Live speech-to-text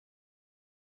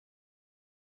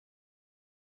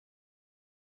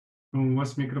У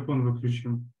вас микрофон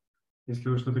выключен, если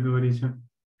вы что-то говорите.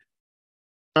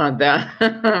 А, да,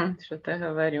 что-то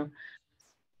говорю.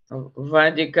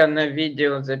 Вадика на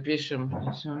видео запишем.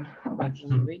 Всё,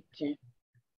 должен выйти.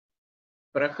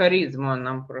 Про харизму он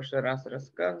нам в прошлый раз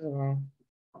рассказывал.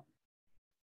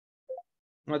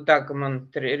 Вот так он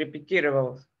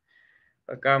репетировал,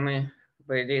 пока мы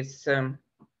были с...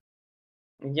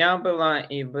 Я была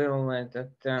и был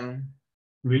этот...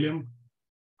 Вильям?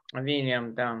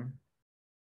 Вильям, да.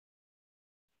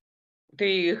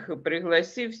 Ты их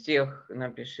пригласи всех,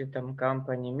 напиши там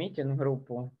company meeting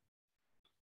группу.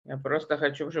 Я просто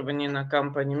хочу, чтобы они на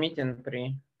company meeting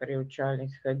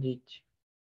приучались ходить.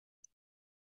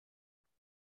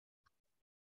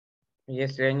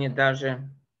 Если они даже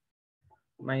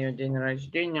в мое день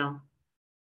рождения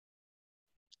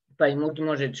поймут,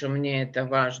 может, что мне это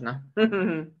важно.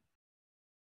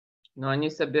 Но они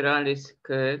собирались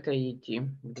к этой идти,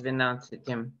 к 12.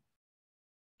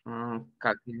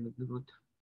 Как ее зовут?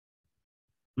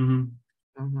 Угу.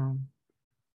 Угу.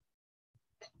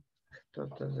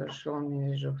 Кто-то зашел,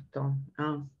 не вижу кто.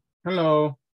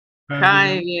 Hello.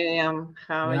 Hi, William.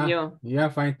 How are you? Yeah,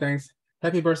 fine, thanks.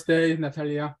 Happy birthday,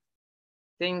 Natalia.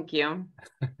 Thank you.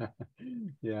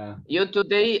 Yeah. You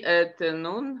today at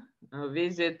noon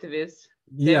visit with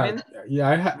Yeah, Kevin?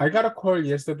 yeah. I got a call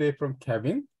yesterday from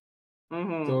Kevin.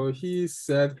 Mm-hmm. So he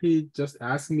said he just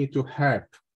asked me to help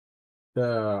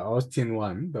the Austin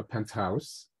one, the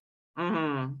penthouse.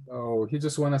 Mm-hmm. So he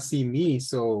just want to see me.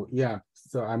 So yeah,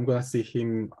 so I'm gonna see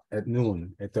him at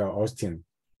noon at the Austin.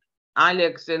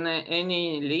 Alex,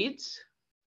 any leads?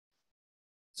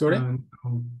 Sorry?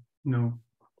 No.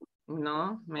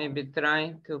 No, maybe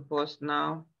try to post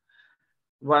now.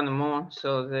 One more,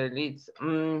 so the leads.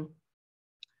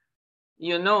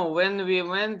 You know, when we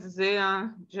went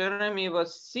there, Jeremy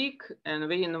was sick and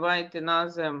we invited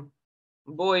another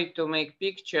boy to make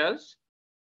pictures,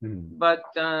 but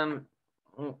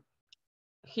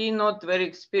he not very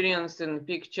experienced in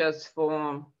pictures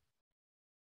for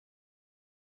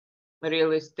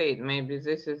real estate. Maybe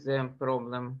this is the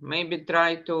problem. Maybe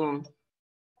try to...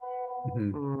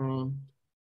 Hello.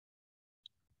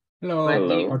 Hello.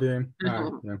 Vadim.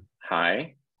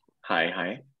 Hi.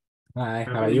 Hi. Hi,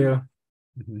 how are you?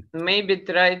 Maybe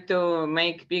try to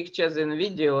make pictures and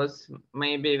videos.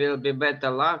 Maybe will be better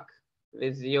luck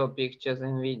with your pictures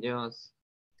and videos.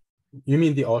 You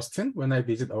mean the Austin, when I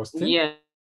visit Austin?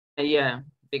 Yeah.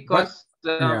 Because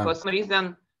for some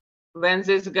reason, when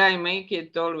this guy make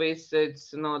it, always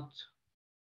it's not...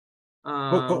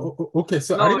 okay,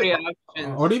 so no a reactions.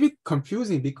 little bit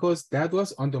confusing because that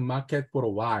was on the market for a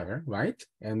while, right?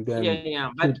 And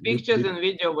then but pictures and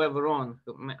video were wrong.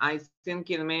 I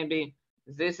thinking maybe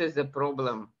this is the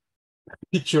problem.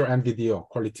 Picture and video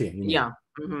quality, you mean? Yeah.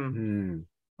 Mm-hmm.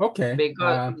 Okay.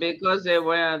 Because they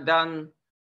were done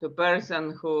to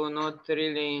person who not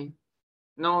really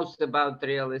knows about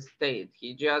real estate.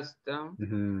 He just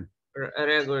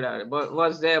regular, but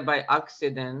was there by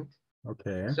accident.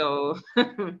 Okay. So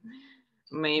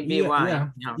maybe why?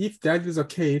 Yeah. If that is the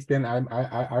case, then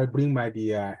I'll bring my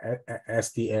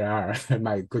SDLR,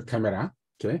 my good camera.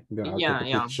 Okay. Then I'll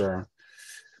take a picture.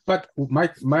 But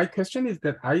my question is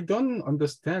that I don't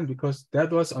understand because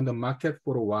that was on the market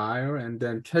for a while, and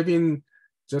then Kevin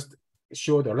just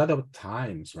showed a lot of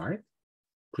times, right?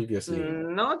 Previously.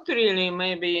 Not really.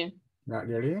 Maybe. Not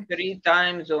really. 3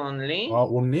 times only.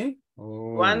 Only.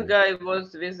 One guy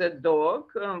was with a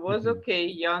dog, was okay,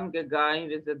 young guy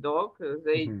with a dog.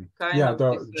 They kind of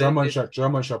the decided,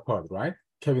 German Shepherd, right?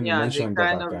 Kevin mentioned they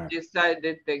kind about of that.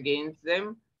 decided against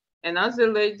them.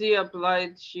 Another lady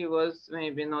applied, she was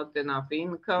maybe not enough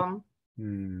income.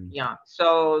 Yeah,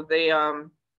 so they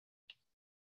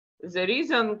the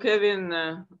reason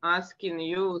Kevin asking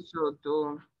you so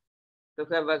to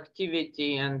have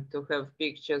activity and to have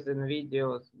pictures and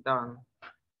videos done.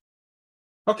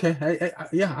 Okay,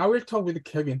 I will talk with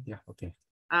Kevin. Yeah, okay.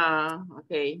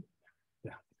 Okay.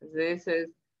 Yeah. This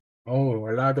is... Oh,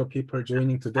 a lot of people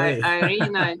joining today.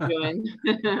 Irina joined.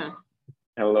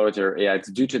 Hello, Jer. Yeah,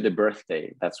 it's due to the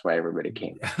birthday. That's why everybody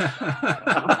came.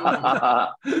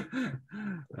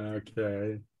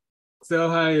 Okay. So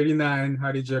hi, Irina, and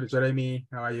hi, Jeremy.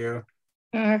 How are you?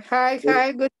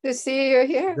 Hi. Good to see you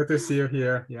here. Good to see you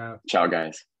here. Yeah. Ciao,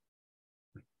 guys.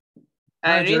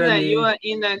 Irina, you are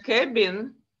in a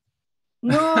cabin?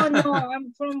 No,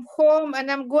 I'm from home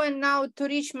and I'm going now to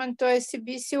Richmond to a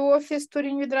CBC office to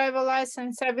renew driver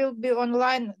license. I will be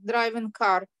online driving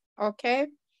car. Okay.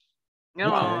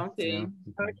 Oh, okay.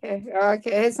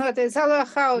 Okay. It's our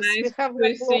house. Nice we have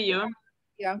to see you.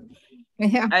 Yeah.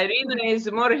 Irina is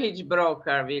mortgage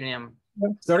broker, William.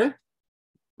 Sorry?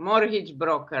 Mortgage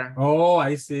broker. Oh,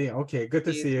 I see. Okay, good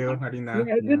to see you, Marina.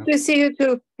 Yeah, good to see you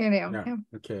too, Miriam. Yeah. Yeah.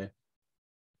 Okay.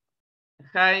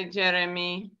 Hi,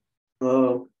 Jeremy.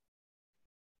 Hello.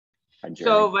 Hi,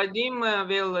 So Jeremy. Vadim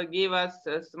will give us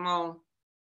a small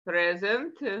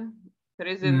presentation.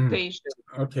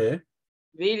 Okay.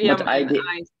 William But and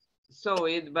I saw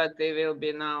it, but they will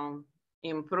be now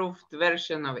improved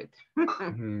version of it.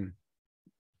 Mhm.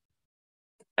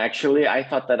 Actually, I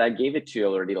thought that I gave it to you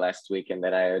already last week, and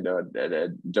that I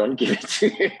don't give it to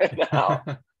you now.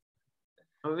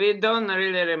 We don't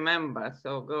really remember,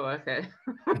 so go ahead.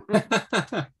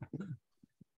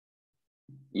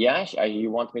 Yeah, you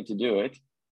want me to do it?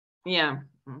 Yeah.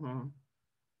 Mhm.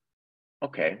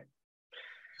 Okay.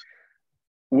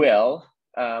 Well,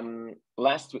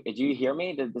 last week, do you hear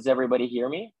me? Does everybody hear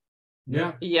me?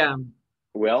 Yeah. Yeah.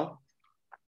 Well,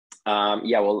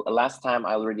 yeah, well, last time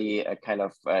I already kind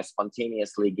of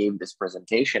spontaneously gave this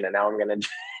presentation, and now I'm going to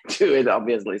do it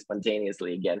obviously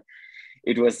spontaneously again.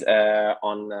 It was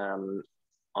on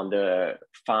the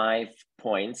 5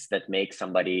 points that make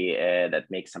somebody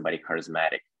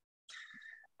charismatic.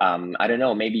 I don't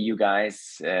know, maybe you guys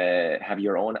have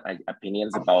your own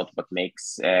opinions about what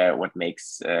makes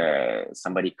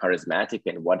somebody charismatic,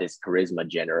 and what is charisma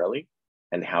generally,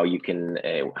 and how you can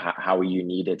how you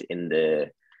need it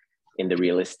in the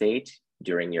real estate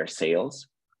during your sales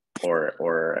or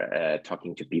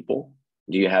talking to people.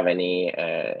 Do you have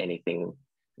anything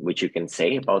which you can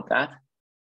say about that?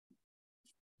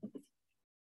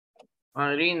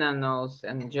 Irina knows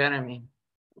and Jeremy.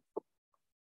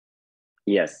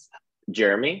 Yes,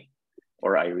 Jeremy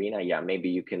or Irina. Yeah, maybe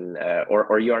you can,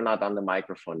 or you're not on the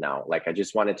microphone now. Like, I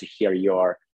just wanted to hear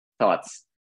your thoughts.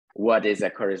 What is a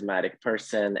charismatic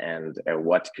person, and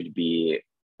what could be,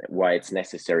 why it's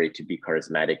necessary to be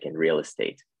charismatic in real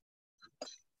estate?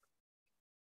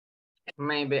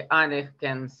 Maybe Alec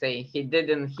can say he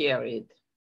didn't hear it.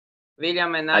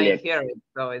 William and I Alec. hear it,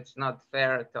 so it's not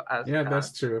fair to ask Yeah, us.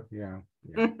 that's true. Yeah.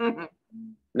 Yeah.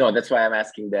 No, that's why I'm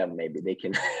asking them. Maybe they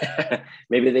can,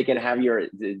 maybe they can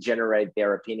generate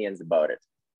their opinions about it.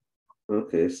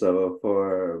 Okay, so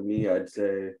for me, I'd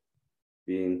say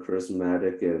being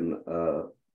charismatic and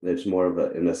it's more of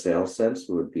in a sales sense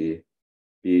would be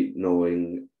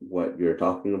knowing what you're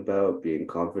talking about, being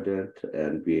confident,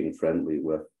 and being friendly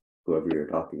with whoever you're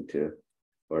talking to in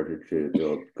order to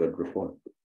build good rapport.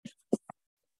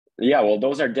 Yeah, well,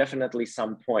 those are definitely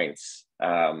some points.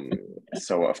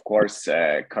 So of course,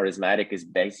 charismatic is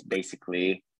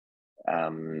basically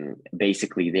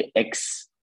the X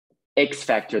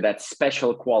factor, that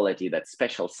special quality, that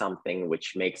special something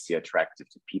which makes you attractive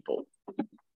to people.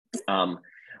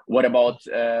 What about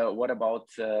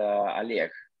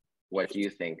Oleg? What do you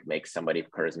think makes somebody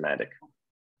charismatic?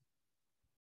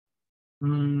 I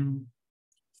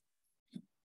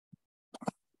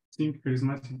think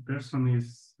charismatic person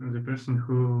is the person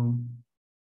who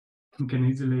can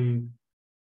easily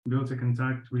build a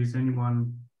contact with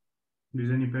anyone,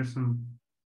 with any person.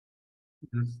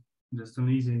 Just an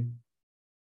easy.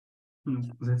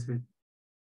 That's it.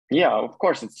 Yeah, of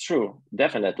course, it's true.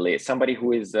 Definitely, somebody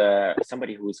who is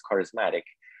charismatic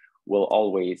will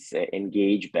always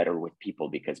engage better with people,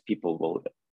 because people will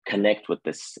connect with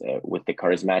the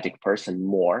charismatic person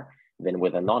more than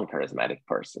with a non-charismatic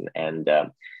person. And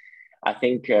I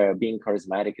think being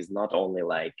charismatic is not only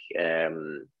like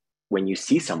when you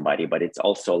see somebody, but it's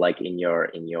also like in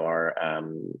your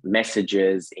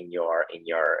messages, in your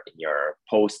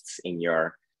posts, in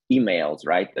your emails,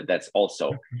 right? That's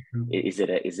also, is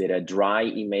it a dry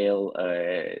email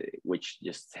which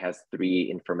just has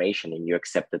 3 information and you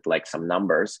accepted like some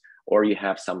numbers, or you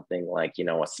have something like, you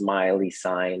know, a smiley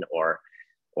sign or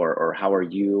how are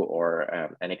you, or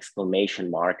an exclamation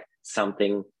mark,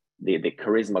 something. The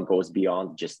charisma goes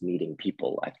beyond just meeting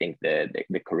people. I think the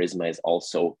charisma is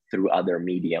also through other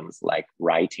mediums like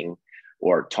writing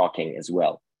or talking as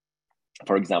well.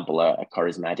 For example, a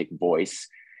charismatic voice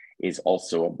is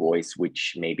also a voice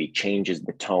which maybe changes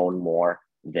the tone more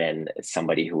than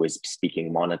somebody who is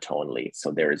speaking monotonely. So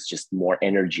there is just more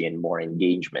energy and more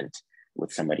engagement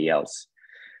with somebody else.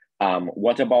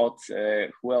 What about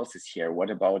who else is here?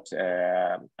 What about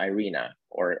Irina?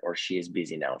 Or she is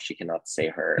busy now. She cannot say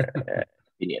her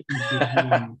opinion.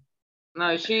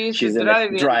 No, she's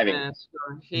driving.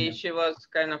 So she was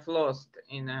kind of lost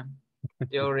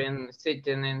during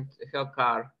sitting in her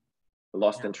car.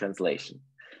 Lost in translation.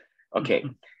 Okay.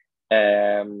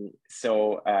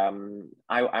 So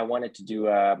I wanted to do,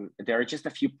 there are just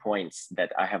a few points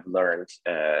that I have learned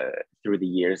through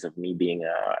the years of me being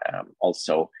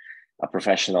also a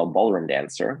professional ballroom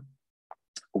dancer,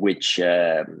 which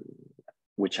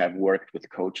I've worked with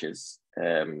coaches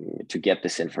to get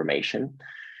this information.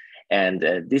 And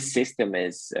this system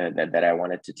is that I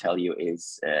wanted to tell you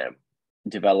is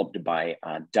developed by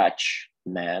a Dutch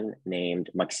man named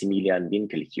Maximilian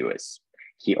Winkelhues.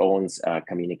 He owns a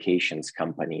communications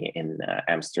company in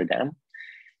Amsterdam,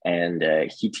 and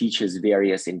he teaches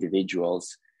various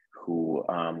individuals who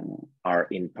are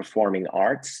in performing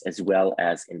arts as well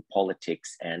as in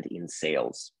politics and in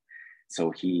sales.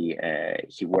 So he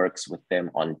works with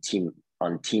them on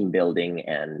team building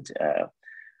and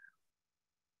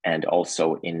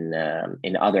also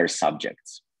in other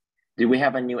subjects. Do we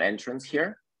have a new entrance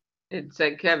here? It's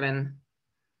Kevin.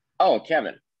 Oh,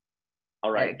 Kevin.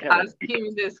 All right, Kevin. Ask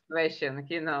him this question.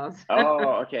 He knows.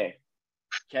 Oh, okay.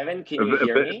 Kevin, can you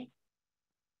hear me?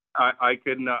 I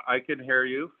can hear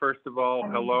you. First of all,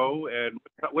 hello. And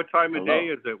what time of day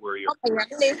is it where you're?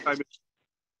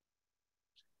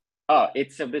 Oh,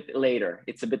 it's a bit later.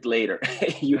 It's a bit later.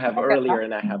 You have earlier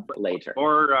and I have later.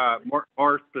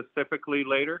 More specifically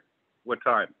later? What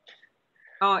time?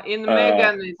 Oh, in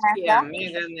Megan is here.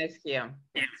 Megan is here.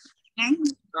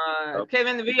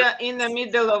 Kevin, we are in the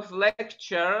middle of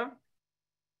lecture.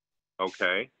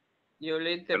 Okay. You're a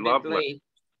little bit late.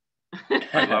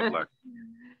 I love lecture.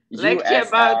 Lecture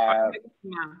about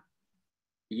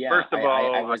yeah. First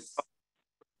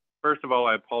of all,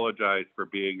 I apologize for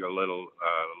being a little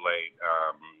late.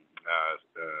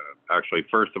 Actually,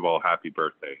 first of all, happy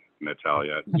birthday,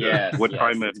 Natalia. Yes. What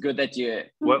time? It's good that you.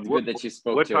 Good that you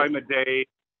spoke. What time of day?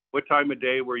 What time of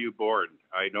day were you born?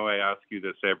 I know I ask you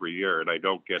this every year, and I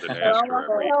don't get an answer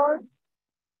every year.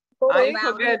 I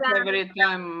forget every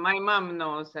time. My mom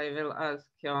knows. I will ask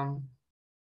her.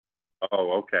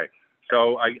 Oh, okay.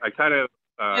 So I kind of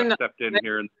stepped in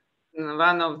here in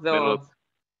one of those.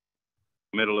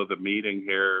 Middle of the meeting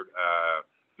here.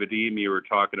 Vadim, you were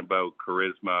talking about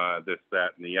charisma, this,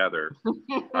 that, and the other.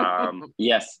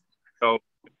 Yes. So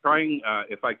trying,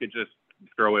 if I could just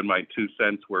throw in my 2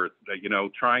 cents worth,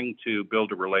 trying to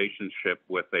build a relationship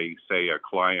with say a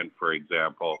client, for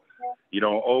example,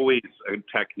 always a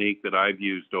technique that I've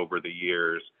used over the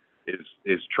years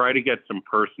is try to get some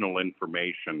personal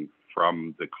information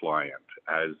from the client,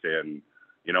 as in,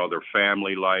 their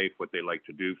family life, what they like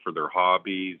to do for their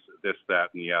hobbies, this,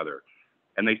 that, and the other.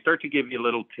 And they start to give you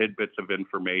little tidbits of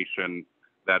information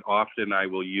that often I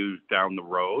will use down the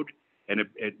road. And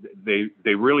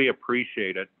they really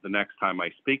appreciate it the next time I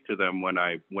speak to them when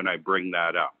I bring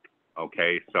that up.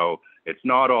 Okay, so it's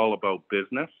not all about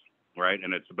business, right?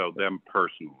 And it's about them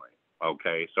personally.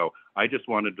 Okay, so I just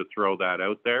wanted to throw that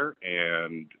out there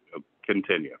and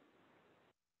continue.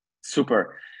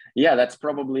 Super. Yeah, that's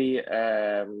probably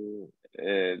a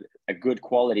good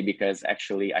quality, because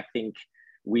actually I think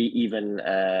we even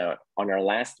on our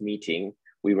last meeting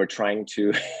we were trying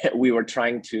to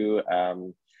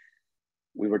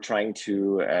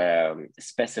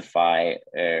specify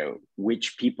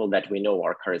which people that we know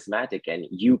are charismatic, and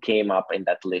you came up in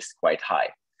that list quite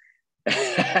high.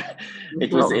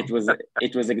 It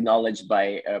was acknowledged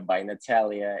by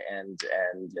Natalia and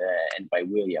by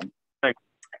William.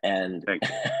 And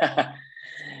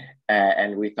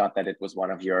and we thought that it was one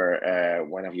of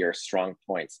your strong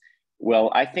points.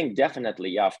 Well, I think definitely,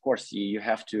 yeah, of course, you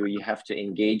have to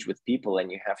engage with people,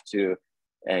 and you have to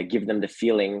give them the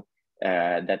feeling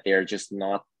that they're just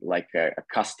not like a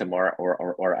customer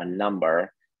or a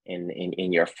number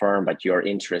in your firm, but you're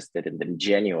interested in them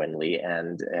genuinely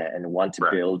and want to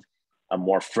build a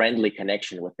more friendly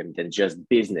connection with them than just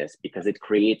business, because it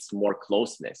creates more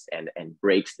closeness and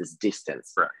breaks this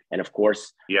distance. Right. And of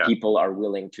course, people are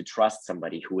willing to trust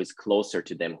somebody who is closer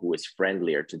to them, who is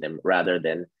friendlier to them, rather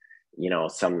than,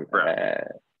 some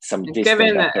distant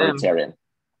Kevin, authoritarian.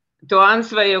 To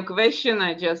answer your question,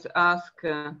 I just asked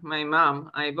my mom.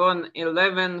 I born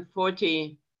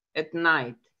 11:40 at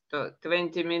night, so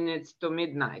 20 minutes to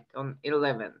midnight on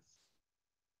 11th.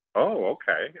 Oh,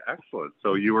 okay, excellent.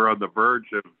 So you were on the verge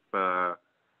of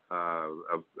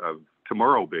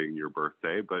tomorrow being your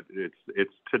birthday, but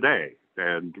it's today.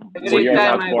 And so you're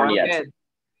not born yet. Forget.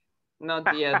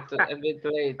 Not yet. A bit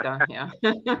later. Yeah.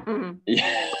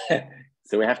 Yeah.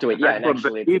 So we have to wait. Yeah, and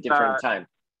actually it's a different time.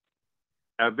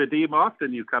 Vadim,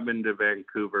 often you come into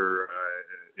Vancouver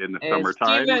in the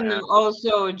summertime. Stephen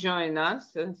also join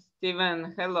us.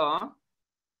 Stephen, hello.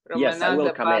 Yes, I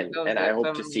will come in, and I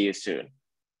hope to see you soon.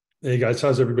 Hey guys,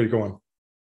 how's everybody going?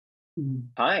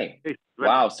 Hi.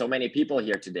 Wow, so many people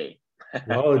here today.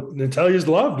 Well, Natalia's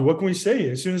loved. What can we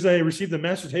say? As soon as I received the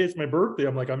message, hey, it's my birthday,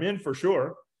 I'm like, I'm in for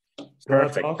sure. So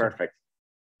perfect, awesome. Perfect.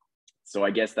 So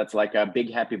I guess that's like a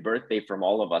big happy birthday from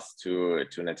all of us to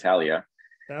Natalia.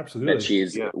 Absolutely. That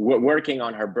she's working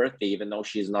on her birthday, even though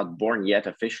she's not born yet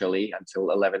officially until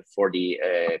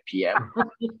 11:40 p.m.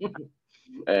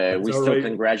 We still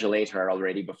congratulate her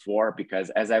already before, because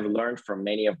as I've learned from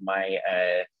many of my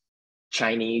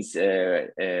Chinese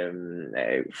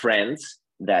friends,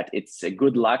 that it's a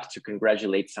good luck to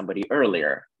congratulate somebody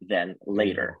earlier than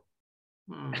later.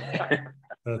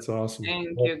 That's awesome.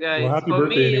 Thank you, guys. Well, happy For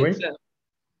birthday me, anyway. it's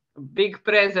a big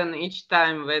present each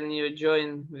time when you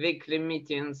join weekly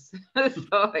meetings. So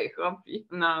I hope you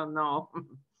now know.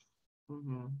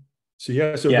 So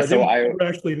yeah, so Vadim, we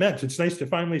actually met. It's nice to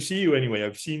finally see you anyway.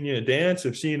 I've seen you dance.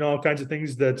 I've seen all kinds of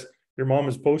things that your mom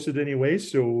has posted anyway.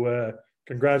 So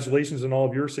congratulations on all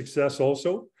of your success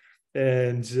also.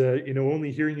 And, you know,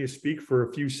 only hearing you speak for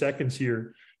a few seconds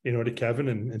here, you know, to Kevin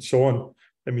and so on.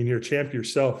 I mean, you're a champ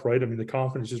yourself, right? I mean, the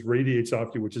confidence just radiates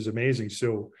off you, which is amazing.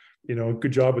 So, you know,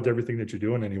 good job with everything that you're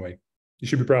doing anyway. You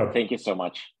should be proud. Thank you so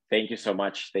much. Thank you so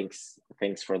much. Thanks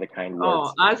for the kind words.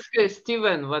 Oh, ask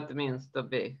Steven what it means to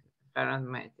be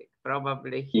charismatic.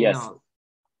 Probably he knows.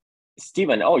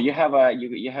 Steven, oh, you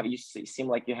seem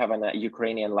like you have a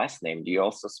Ukrainian last name. Do you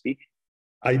also speak?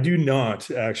 I do not,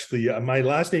 actually. My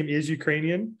last name is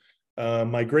Ukrainian.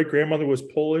 My great-grandmother was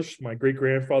Polish. My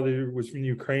great-grandfather was from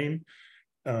Ukraine.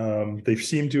 They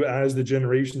seem to, as the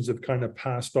generations have kind of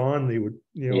passed on, they would,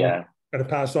 you know, kind of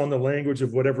pass on the language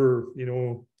of whatever, you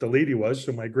know, the lady was.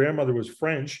 So my grandmother was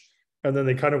French, and then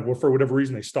they kind of, for whatever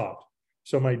reason, they stopped.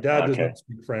 So my dad does not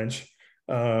speak French.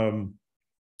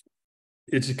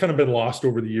 It's kind of been lost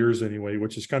over the years anyway,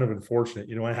 which is kind of unfortunate.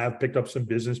 You know, I have picked up some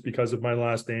business because of my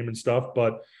last name and stuff,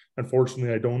 but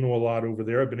unfortunately I don't know a lot over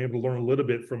there. I've been able to learn a little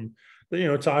bit from, you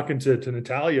know, talking to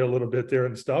Natalia a little bit there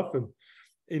and stuff. And,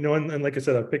 you know, and like I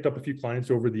said, I've picked up a few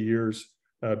clients over the years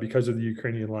because of the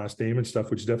Ukrainian last name and stuff,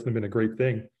 which has definitely been a great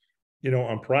thing. You know,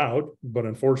 I'm proud, but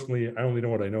unfortunately I only know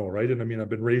what I know, right? And I mean, I've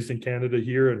been raised in Canada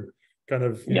here and kind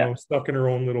of, you know, stuck in our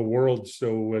own little world.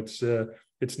 So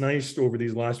it's nice over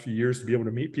these last few years to be able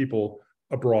to meet people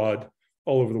abroad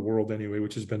all over the world anyway,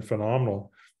 which has been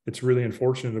phenomenal. It's really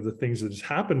unfortunate of the things that has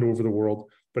happened over the world,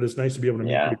 but it's nice to be able to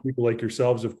meet people like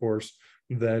yourselves, of course,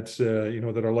 that, you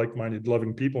know, that are like-minded,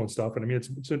 loving people and stuff. And I mean,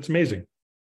 it's amazing.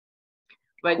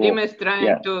 Vadim is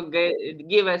trying to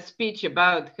give a speech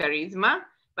about charisma,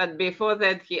 but before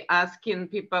that, he asking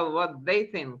people what they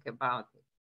think about it.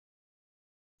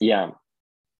 Yeah.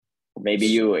 Maybe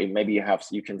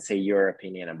you can say your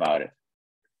opinion about it.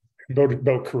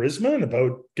 About charisma and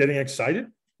about getting excited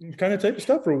kind of type of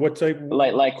stuff, or what type?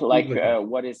 What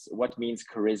means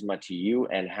charisma to you,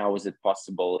 and how is it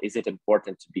possible? Is it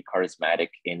important to be charismatic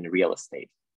in real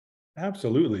estate?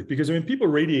 Absolutely, because I mean, people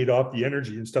radiate off the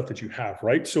energy and stuff that you have,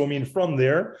 right? So I mean, from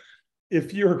there,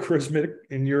 if you're charismatic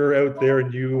and you're out there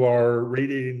and you are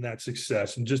radiating that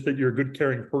success and just that you're a good,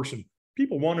 caring person,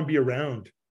 people want to be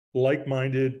around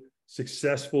like-minded,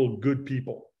 successful, good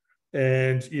people.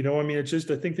 And, you know, I mean, it's just,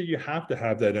 I think that you have to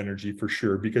have that energy for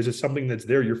sure, because it's something that's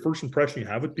there. Your first impression you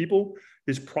have with people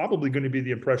is probably going to be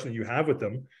the impression that you have with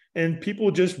them. And people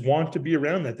just want to be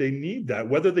around that. They need that,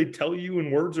 whether they tell you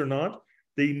in words or not,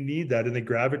 they need that. And they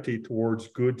gravitate towards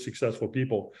good, successful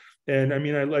people. And I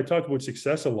mean, I talk about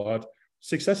success a lot.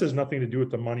 Success has nothing to do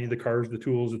with the money, the cars, the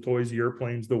tools, the toys, the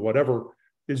airplanes, the whatever.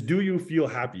 Is, do you feel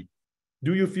happy?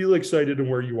 Do you feel excited in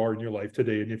where you are in your life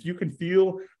today? And if you can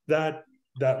feel that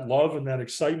love and that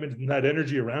excitement and that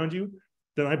energy around you,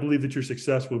 then I believe that you're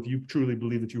successful if you truly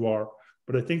believe that you are.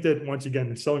 But I think that once again,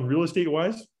 in selling real estate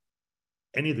wise,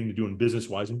 anything to do in business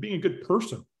wise, and being a good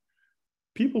person,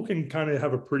 people can kind of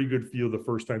have a pretty good feel the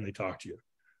first time they talk to you.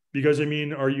 Because I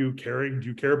mean, are you caring? Do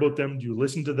you care about them? Do you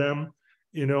listen to them?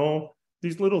 You know,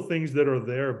 these little things that are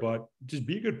there, but just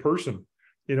be a good person.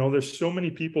 You know, there's so many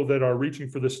people that are reaching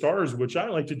for the stars, which I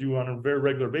like to do on a very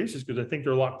regular basis because I think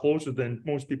they're a lot closer than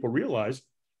most people realize.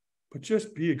 But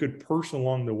just be a good person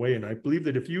along the way. And I believe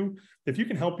that if you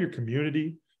can help your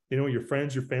community, you know, your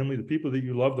friends, your family, the people that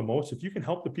you love the most, if you can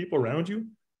help the people around you,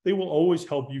 they will always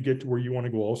help you get to where you want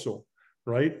to go also,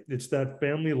 right? It's that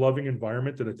family loving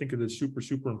environment that I think is super,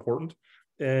 super important.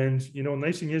 And, you know, the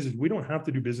nice thing is we don't have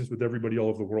to do business with everybody all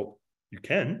over the world. You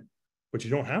can, but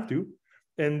you don't have to.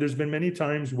 And there's been many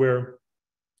times where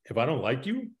if I don't like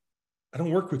you, I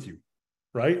don't work with you,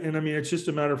 right? And I mean, it's just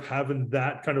a matter of having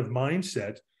that kind of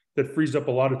mindset that frees up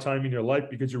a lot of time in your life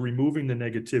because you're removing the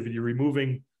negativity, you're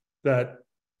removing that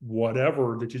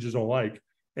whatever that you just don't like,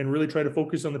 and really try to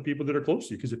focus on the people that are close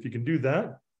to you. Because if you can do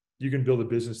that, you can build a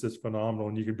business that's phenomenal,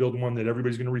 and you can build one that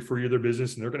everybody's going to refer you their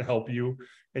business and they're going to help you.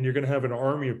 And you're going to have an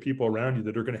army of people around you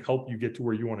that are going to help you get to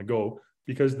where you want to go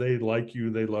because they like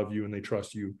you, they love you, and they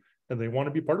trust you. And they want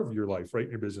to be part of your life, right?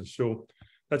 In your business. So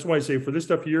that's why I say for this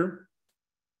stuff here,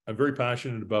 I'm very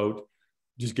passionate about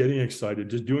just getting excited,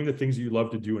 just doing the things that you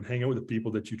love to do and hang out with the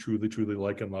people that you truly, truly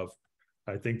like and love.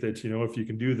 I think that, you know, if you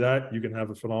can do that, you can have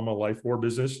a phenomenal life or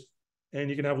business, and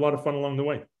you can have a lot of fun along the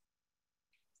way.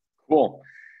 Cool.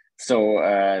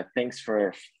 So thanks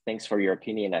for your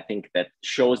opinion. I think that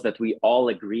shows that we all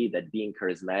agree that being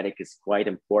charismatic is quite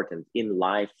important in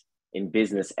life, in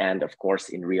business, and of course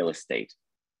in real estate.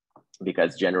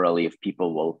 Because generally, if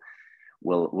people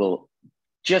will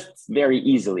just very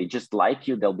easily just like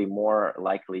you, they'll be more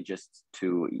likely just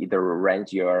to either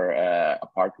rent your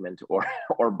apartment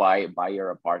or buy your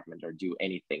apartment or do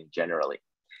anything generally.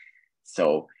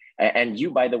 So, and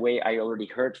you, by the way, I already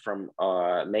heard from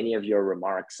many of your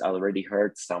remarks. I already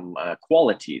heard some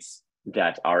qualities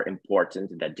that are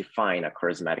important, that define a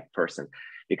charismatic person,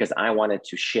 because I wanted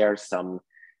to share some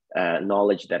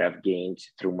knowledge that I've gained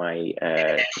through my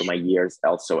years,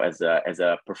 also as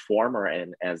a performer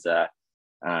and as a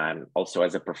also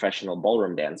as a professional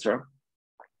ballroom dancer,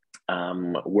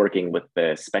 working with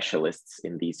the specialists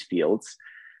in these fields.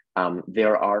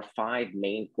 There are 5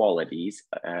 main qualities,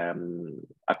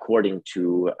 according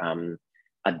to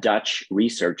a Dutch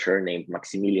researcher named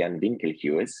Maximilian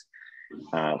Winkelhues,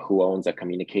 who owns a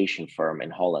communication firm in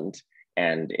Holland.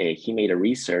 And he made a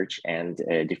research and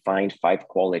defined 5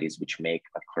 qualities which make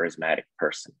a charismatic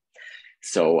person.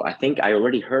 So I think I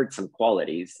already heard some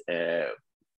qualities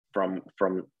from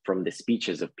the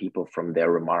speeches of people, from their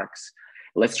remarks.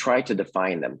 Let's try to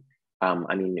define them.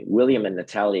 I mean, William and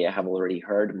Natalia have already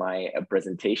heard my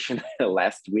presentation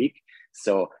last week.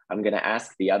 So I'm going to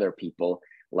ask the other people,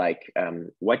 like,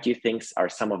 what do you think are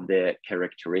some of the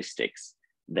characteristics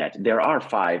that there are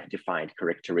 5 defined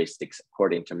characteristics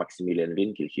according to Maximilian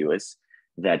Winkelhues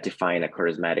that define a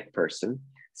charismatic person.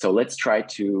 So let's try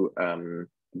to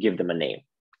give them a name.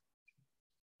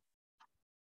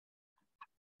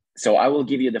 So I will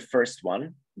give you the first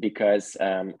one, because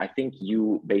I think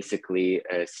you basically,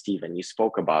 Stephen, you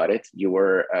spoke about it. You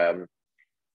were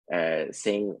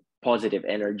saying positive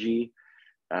energy.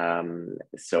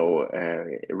 So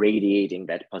radiating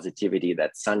that positivity,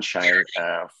 that sunshine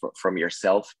from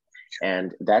yourself.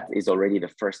 And that is already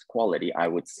the first quality, I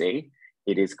would say.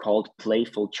 It is called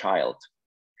playful child.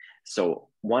 So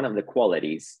one of the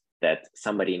qualities that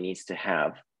somebody needs to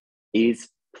have is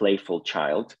playful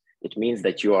child. It means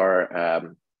that you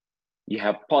are, you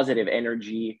have positive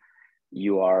energy,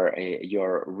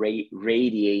 you're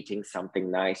radiating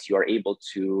something nice, you are able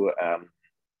to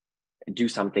do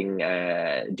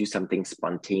something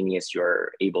spontaneous,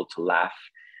 you're able to laugh,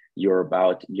 you're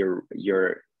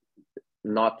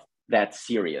not that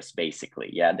serious, basically.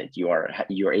 Yeah, that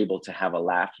you're able to have a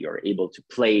laugh, you're able to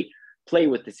play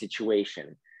with the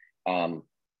situation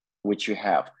which you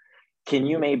have. Can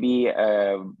you maybe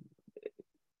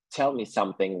tell me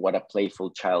something what a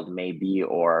playful child may be,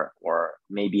 or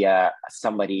maybe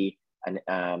somebody,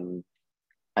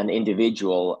 an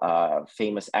individual,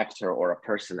 famous actor or a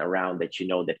person around that you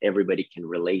know that everybody can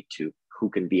relate to, who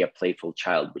can be a playful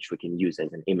child, which we can use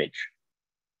as an image?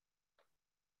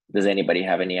 Does anybody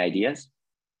have any ideas?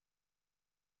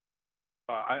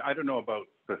 I don't know about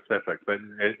specific, but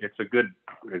it's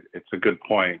a good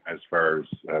point as far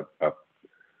as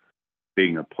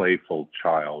being a playful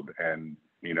child. And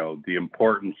you know, the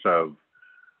importance of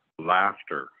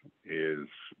laughter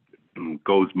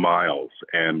goes miles,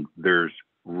 and there's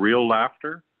real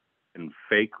laughter and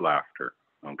fake laughter.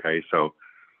 Okay, so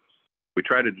we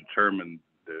try to determine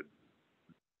the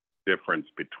difference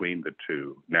between the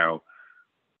two. Now,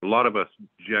 a lot of us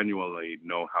genuinely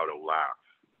know how to laugh.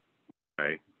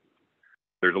 Okay,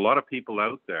 there's a lot of people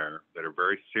out there that are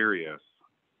very serious,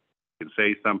 can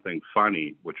say something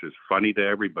funny, which is funny to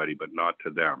everybody, but not to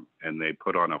them. And they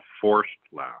put on a forced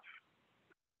laugh.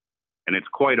 And it's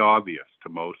quite obvious to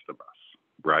most of us,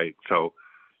 right? So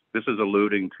this is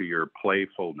alluding to your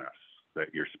playfulness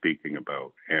that you're speaking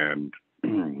about. And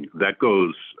that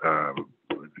goes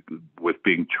with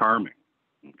being charming,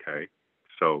 okay?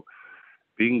 So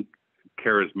being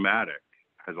charismatic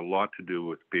has a lot to do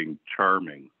with being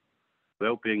charming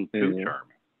without being too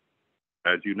charming.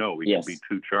 As you know, we can be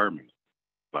too charming,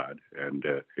 lad, and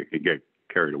it can get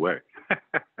carried away.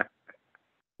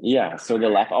 Yeah, so the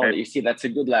laugh, oh, you see, that's a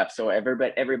good laugh. So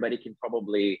everybody can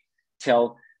probably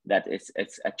tell that it's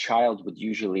a child would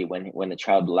usually, when a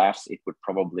child laughs, it would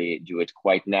probably do it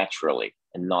quite naturally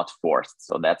and not forced.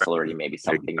 So that's already maybe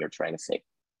something you're trying to say.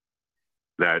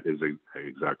 That is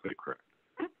exactly correct.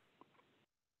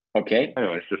 Okay.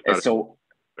 Anyway, it's just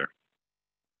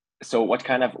so what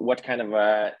kind of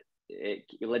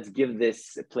let's give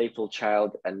this playful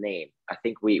child a name. I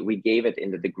think we gave it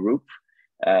into the group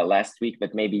last week,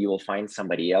 but maybe you will find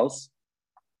somebody else.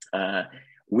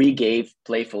 we gave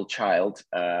playful child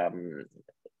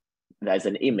as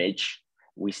an image.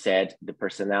 We said the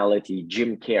personality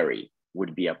Jim Carrey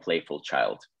would be a playful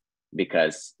child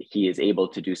because he is able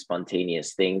to do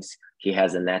spontaneous things. He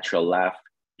has a natural laugh.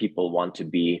 People want to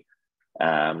be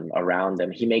around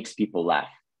him. He makes people laugh.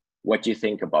 What do you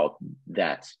think about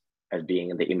that as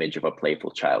being the image of a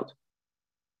playful child?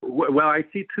 Well, I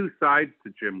see two sides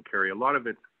to Jim Carrey. A lot of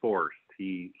it's forced.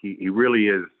 He really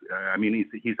is. I mean,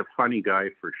 he's a funny guy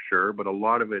for sure, but a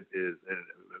lot of it is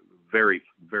very,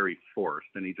 very forced,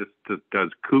 and he just does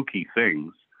kooky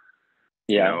things.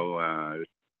 Yeah. You know,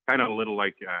 kind of a little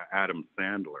like Adam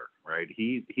Sandler, right?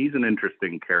 He's an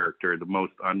interesting character, the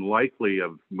most unlikely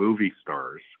of movie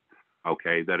stars,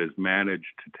 okay, that has managed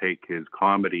to take his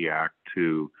comedy act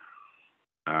to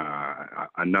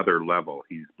another level.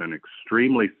 He's been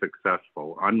extremely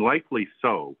successful, unlikely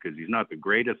so, because he's not the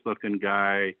greatest looking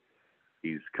guy.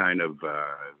 He's kind of,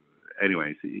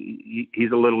 anyways,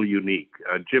 he's a little unique.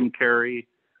 Jim Carrey,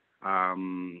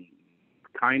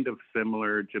 kind of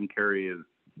similar. Jim Carrey is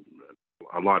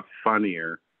a lot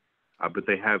funnier, but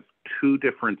they have two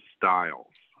different styles.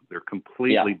 They're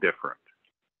completely different,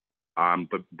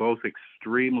 but both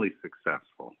extremely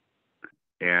successful.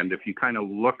 And if you kind of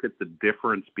look at the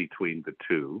difference between the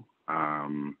two,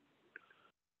 and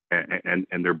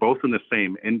they're both in the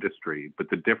same industry, but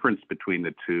the difference between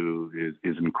the two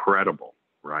is incredible,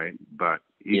 right? But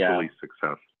equally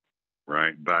successful,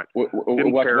 right? But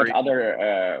what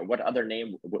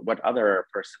other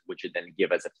person would you then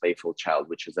give as a playful child,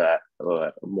 which is a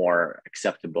more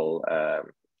acceptable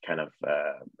kind of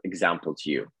example to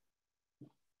you?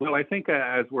 Well, I think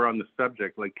as we're on the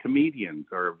subject, like comedians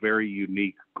are a very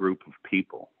unique group of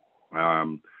people.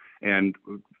 And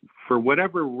for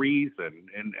whatever reason,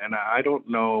 and I don't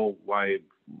know why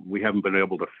we haven't been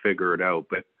able to figure it out,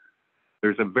 but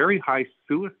there's a very high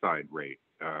suicide rate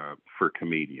for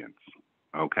comedians.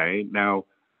 Okay. Now,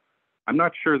 I'm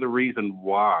not sure the reason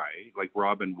why, like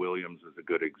Robin Williams is a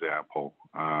good example.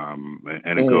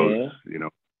 And it goes, you know,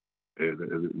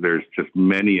 there's just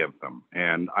many of them.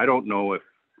 And I don't know if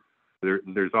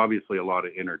there's obviously a lot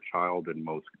of inner child in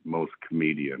most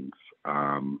comedians.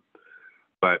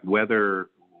 But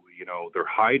whether, you know, they're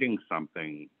hiding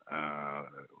something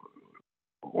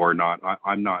or not,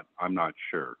 I'm not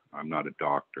sure. I'm not a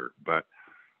doctor, but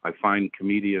I find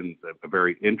comedians a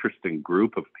very interesting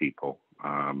group of people.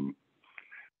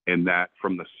 In that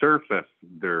from the surface,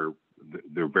 they're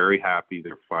very happy,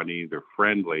 they're funny, they're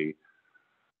friendly,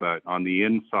 but on the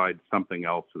inside, something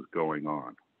else is going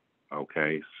on.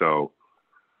 Okay, so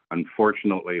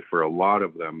unfortunately for a lot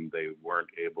of them, they weren't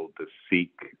able to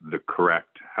seek the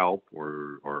correct help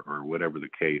or whatever the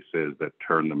case is that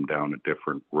turned them down a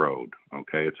different road.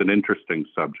 Okay, it's an interesting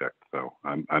subject, though.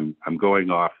 I'm going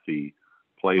off the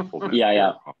playfulness.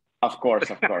 Yeah, of course.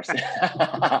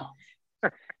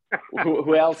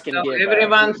 who else can give?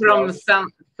 Everyone from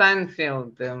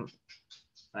Seinfeld,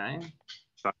 right?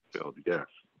 Seinfeld, yes,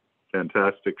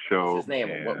 fantastic show. What's his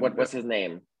name? What was his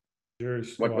name?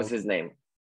 What was his name?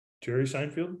 Jerry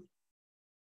Seinfeld?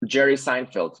 Jerry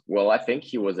Seinfeld. Well, I think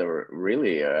he was a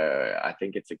really, I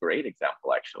think it's a great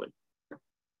example, actually.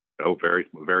 Oh, very,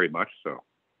 very much so.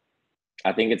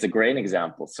 I think it's a great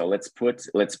example. So let's put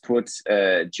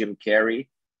Jim Carrey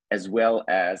as well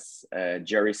as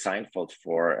Jerry Seinfeld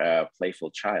for a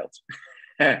playful child.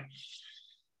 You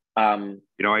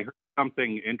know, I heard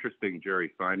something interesting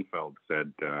Jerry Seinfeld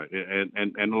said,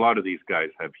 and a lot of these guys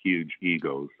have huge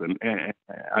egos, and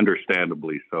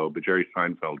understandably so, but Jerry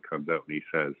Seinfeld comes out and he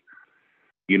says,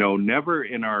 you know, never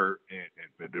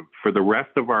for the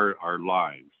rest of our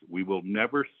lives, we will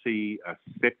never see a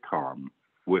sitcom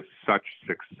with such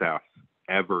success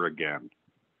ever again.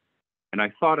 And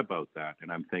I thought about that,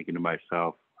 and I'm thinking to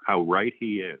myself, how right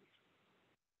he is.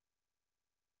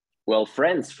 Well,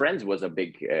 Friends was a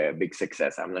big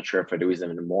success. I'm not sure if it is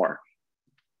anymore.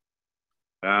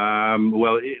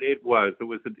 Well, it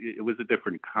was a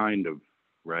different kind of,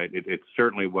 right. It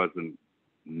certainly wasn't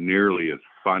nearly as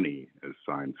funny as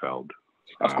Seinfeld.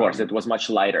 Of course, it was much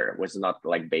lighter. It was not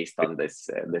like based on this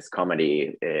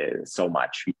comedy so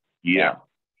much. Yeah.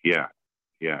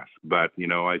 Yes. But you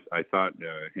know, I thought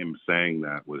him saying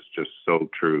that was just so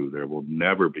true. There will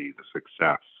never be the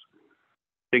success.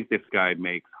 I think this guy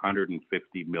makes $150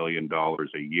 million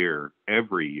a year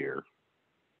every year,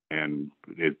 and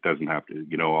it doesn't have to,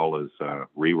 you know, all his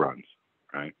reruns,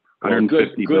 right?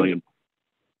 $150 million.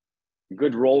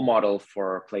 Good role model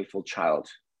for a playful child.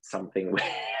 Something.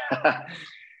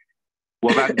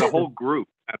 Well, the whole group,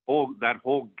 that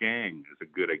whole gang is a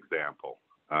good example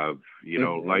of, you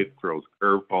know, life throws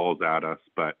curveballs at us,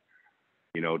 but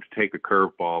you know, to take a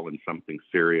curveball in something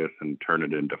serious and turn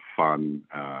it into fun,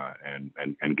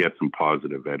 and get some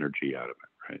positive energy out of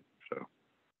it, right? So,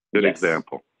 good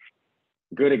example.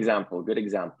 Good example. Good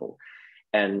example.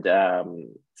 And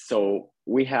so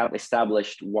we have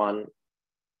established one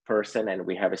person, and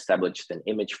we have established an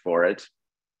image for it.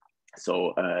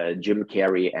 So Jim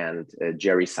Carrey and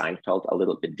Jerry Seinfeld, a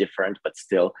little bit different, but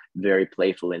still very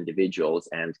playful individuals.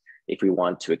 And if we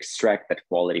want to extract that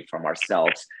quality from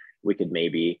ourselves, we could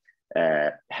maybe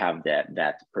have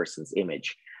that person's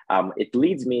image. It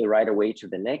leads me right away to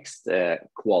the next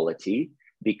quality,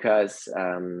 because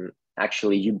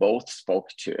actually you both spoke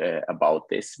about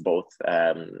this, both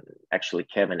actually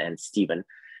Kevin and Stephen,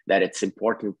 that it's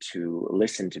important to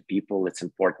listen to people. It's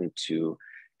important to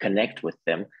connect with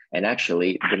them. And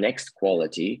actually the next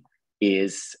quality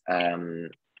is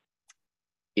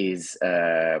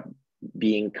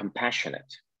being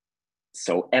compassionate.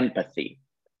 So empathy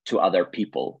to other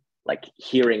people, like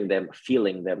hearing them,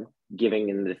 feeling them, giving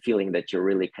them the feeling that you're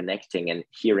really connecting and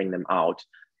hearing them out,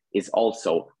 is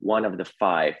also one of the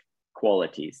 5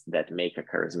 qualities that make a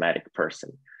charismatic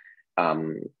person.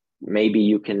 Maybe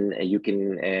you can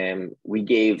we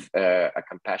gave a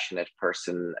compassionate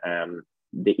person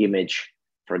the image,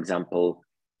 for example,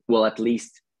 well, at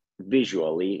least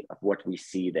visually, of what we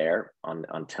see there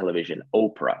on television,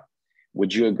 Oprah.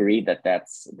 Would you agree that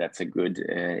that's a good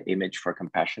image for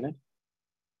compassionate?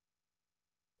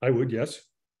 I would, yes.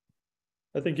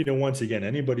 I think, you know, once again,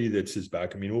 anybody that sits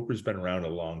back, I mean, Oprah's been around a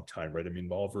long time, right? I mean,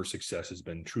 all of her success has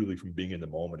been truly from being in the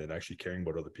moment and actually caring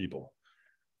about other people.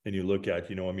 And you look at,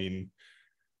 you know, I mean,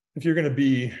 if you're going to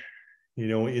be, you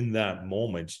know, in that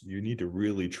moment, you need to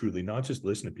really, truly not just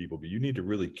listen to people, but you need to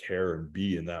really care and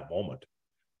be in that moment,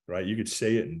 right? You could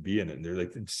say it and be in it. And they're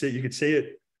like, you could say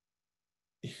it,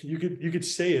 you could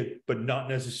say it, but not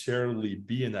necessarily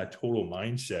be in that total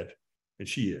mindset. And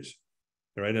she is.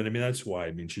 Right. And I mean, that's why,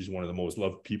 I mean, she's one of the most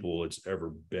loved people that's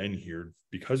ever been here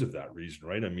because of that reason.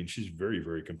 Right. I mean, she's very,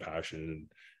 very compassionate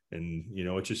and you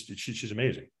know, she's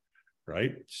amazing.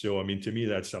 Right. So, I mean, to me,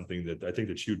 that's something that I think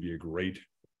that she would be a great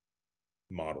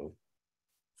model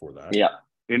for that. Yeah.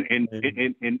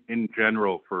 In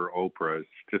general, for Oprah, is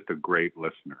just a great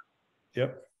listener.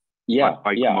 Yep. Yeah.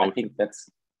 I think that's.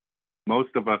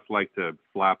 Most of us like to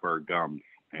flap our gums,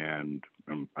 and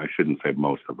I shouldn't say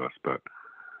most of us, but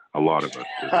a lot of us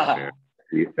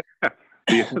do.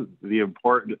 the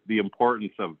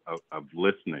importance of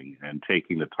listening and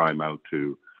taking the time out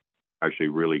to actually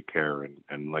really care,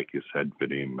 and like you said,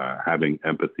 Vadim, having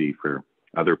empathy for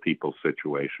other people's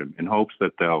situation in hopes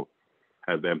that they'll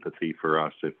have empathy for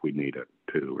us if we need it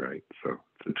too, right? So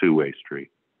it's a two-way street.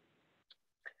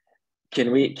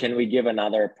 Can we give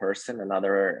another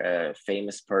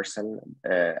famous person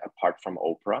apart from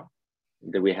Oprah?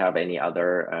 Do we have any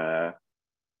other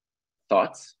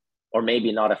thoughts? Or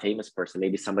maybe not a famous person,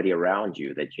 maybe somebody around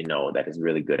you that you know that is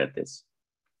really good at this.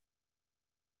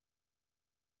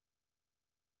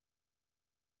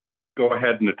 Go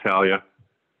ahead, Natalia.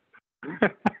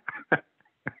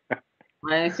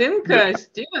 I think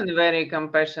Stephen very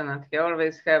compassionate. He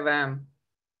always have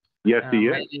yes, he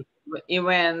is.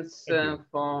 Events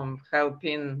for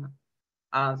helping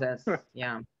others.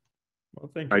 Yeah. Well,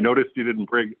 thank you. I noticed you didn't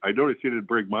bring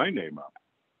my name up.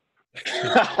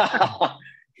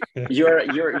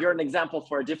 You're an example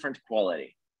for a different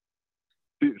quality.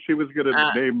 She was going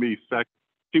to name me second.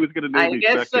 She was going to name me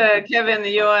second. I guess, Kevin,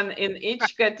 you're in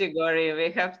each category.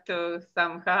 We have to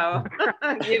somehow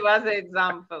give us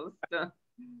examples.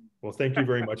 Well, thank you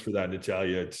very much for that,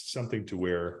 Natalia. It's something to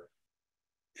where,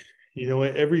 you know,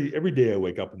 every day I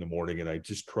wake up in the morning and I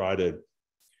just try to,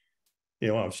 you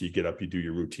know, obviously you get up, you do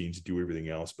your routines, do everything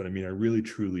else. But I mean, I really,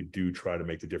 truly do try to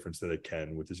make the difference that I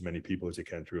can with as many people as I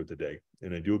can throughout the day.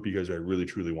 And I do it because I really,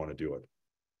 truly want to do it.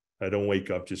 I don't wake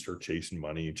up just start chasing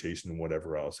money and chasing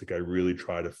whatever else. Like I really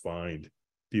try to find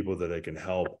people that I can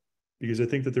help because I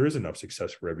think that there is enough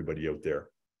success for everybody out there.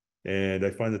 And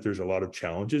I find that there's a lot of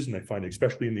challenges. And I find,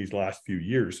 especially in these last few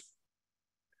years,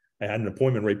 I had an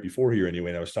appointment right before here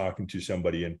anyway, and I was talking to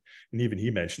somebody and even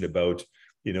he mentioned about,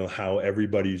 you know, how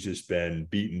everybody's just been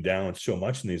beaten down so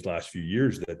much in these last few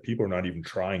years that people are not even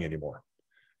trying anymore.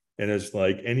 And it's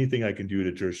like anything I can do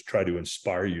to just try to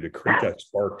inspire you to create that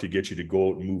spark to get you to go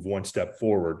out and move one step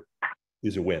forward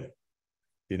is a win.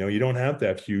 You know, you don't have to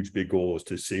have huge, big goals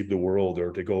to save the world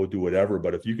or to go do whatever.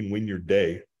 But if you can win your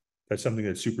day, that's something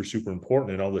that's super, super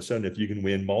important. And all of a sudden, if you can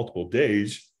win multiple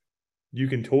days, you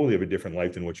can totally have a different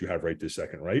life than what you have right this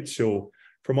second, right? So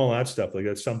from all that stuff, like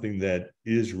that's something that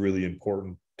is really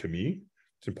important to me.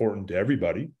 It's important to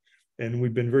everybody. And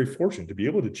we've been very fortunate to be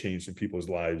able to change some people's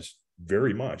lives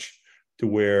very much to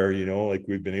where, you know, like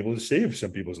we've been able to save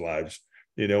some people's lives,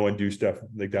 you know, and do stuff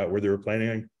like that where they were planning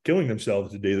on killing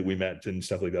themselves the day that we met and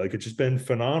stuff like that. Like, it's just been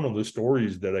phenomenal, the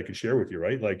stories that I could share with you,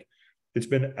 right? Like, it's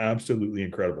been absolutely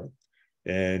incredible.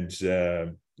 And,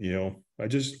 you know,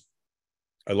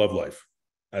 I love life.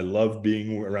 I love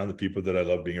being around the people that I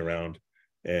love being around.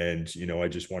 And, you know, I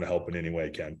just want to help in any way I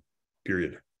can,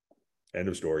 period. End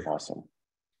of story. Awesome.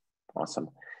 Awesome.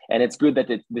 And it's good that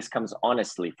this comes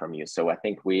honestly from you. So I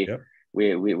think we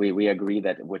agree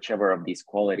that whichever of these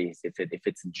qualities, if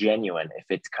it's genuine, if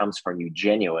it comes from you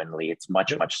genuinely, it's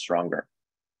much stronger.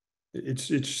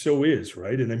 It so is,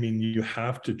 right? And I mean, you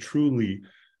have to truly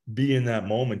be in that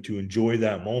moment to enjoy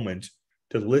that moment,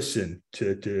 to listen,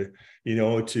 to you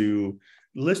know, to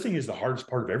listening is the hardest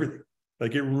part of everything.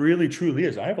 Like, it really truly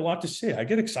is. I have a lot to say. I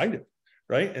get excited,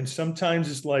 right? And sometimes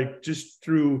it's like, just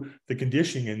through the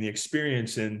conditioning and the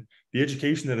experience and the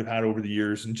education that I've had over the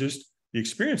years and just the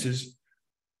experiences,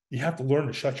 you have to learn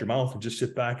to shut your mouth and just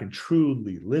sit back and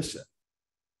truly listen.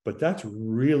 But that's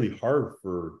really hard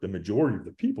for the majority of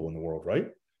the people in the world, right?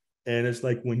 And it's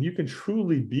like, when you can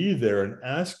truly be there and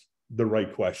ask the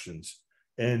right questions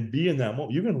and be in that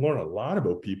moment, you can learn a lot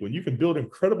about people, and you can build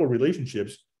incredible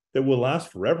relationships that will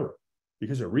last forever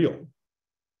because they're real.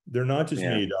 They're not just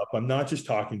made up. I'm not just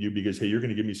talking to you because, hey, you're going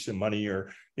to give me some money,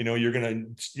 or, you know, you're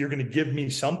going to give me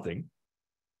something.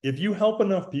 If you help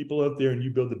enough people out there and you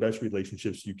build the best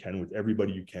relationships you can with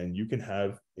everybody you can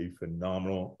have a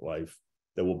phenomenal life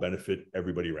that will benefit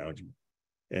everybody around you.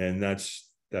 And that's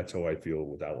how I feel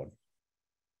with that one.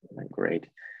 Great.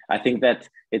 I think that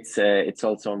it's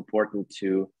also important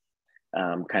to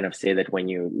kind of say that when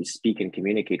you speak and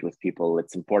communicate with people,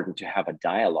 it's important to have a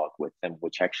dialogue with them,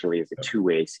 which actually is a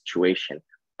two-way situation.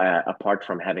 Apart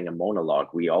from having a monologue,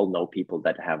 we all know people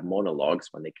that have monologues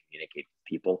when they communicate with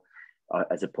people,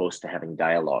 as opposed to having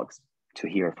dialogues to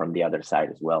hear from the other side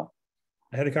as well.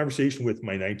 I had a conversation with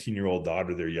my 19-year-old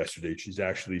daughter there yesterday.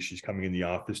 She's coming in the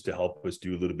office to help us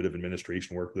do a little bit of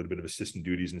administration work, a little bit of assistant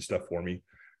duties and stuff for me.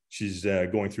 She's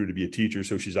going through to be a teacher,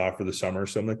 so she's off for the summer.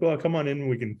 So I'm like, well, come on in,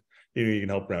 we can, you know, you can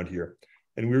help around here.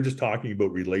 And we were just talking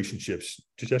about relationships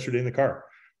just yesterday in the car.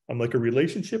 I'm like, a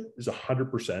relationship is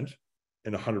 100%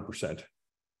 and 100%.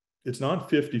 It's not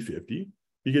 50-50,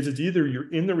 because it's either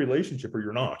you're in the relationship or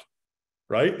you're not.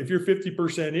 Right? If you're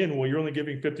 50% in, well, you're only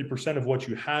giving 50% of what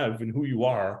you have and who you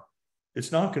are. It's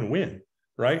not going to win,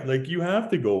 right? Like, you have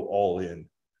to go all in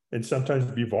and sometimes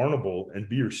be vulnerable and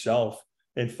be yourself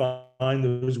and find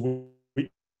those ways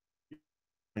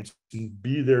and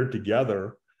be there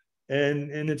together.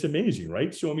 And it's amazing,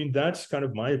 right? So, I mean, that's kind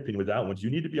of my opinion with that one. You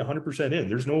need to be 100% in.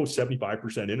 There's no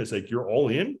 75% in. It's like, you're all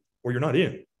in or you're not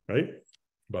in, right?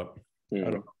 But I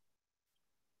don't know.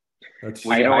 That's,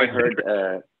 I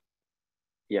heard...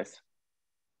 Yes.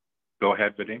 Go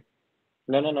ahead, Vadim.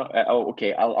 No.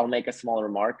 Okay. I'll make a small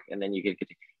remark and then you can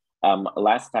continue.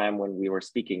 Last time when we were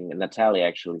speaking, Natalia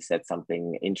actually said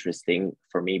something interesting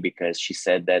for me, because she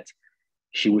said that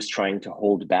she was trying to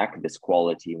hold back this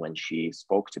quality when she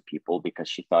spoke to people, because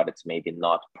she thought it's maybe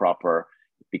not proper,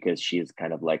 because she's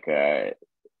kind of like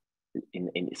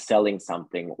in selling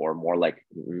something, or more like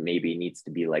maybe needs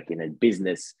to be like in a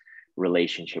business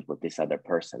relationship with this other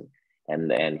person.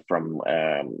 And from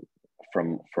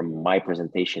my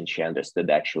presentation, she understood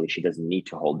actually she doesn't need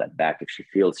to hold that back. If she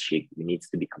feels she needs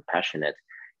to be compassionate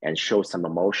and show some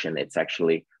emotion, it's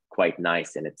actually quite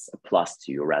nice, and it's a plus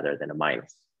to you rather than a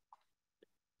minus.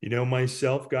 You know,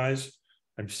 myself, guys,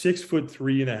 I'm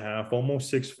 6'3.5",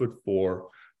 almost 6'4".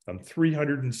 I'm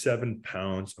 307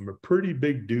 pounds. I'm a pretty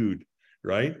big dude,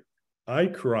 right? I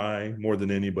cry more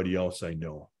than anybody else I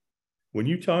know. When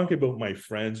you talk about my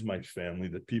friends, my family,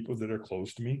 the people that are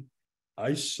close to me,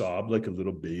 I sob like a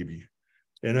little baby.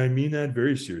 And I mean that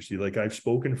very seriously. Like, I've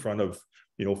spoken in front of,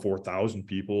 4,000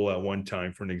 people at one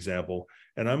time, for an example,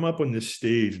 and I'm up on this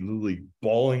stage literally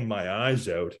bawling my eyes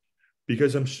out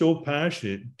because I'm so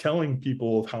passionate telling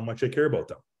people of how much I care about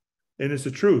them. And it's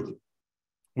the truth.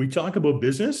 We talk about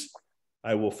business.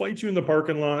 I will fight you in the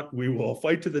parking lot. We will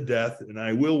fight to the death, and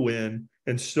I will win,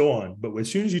 and so on. But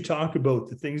as soon as you talk about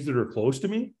the things that are close to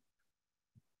me,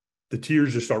 the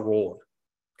tears just start rolling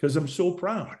because I'm so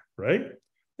proud, right?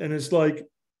 And it's like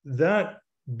that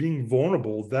being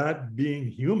vulnerable, that being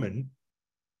human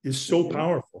is so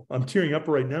powerful. I'm tearing up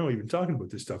right now even talking about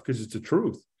this stuff because it's the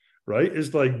truth, right?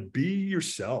 It's like, be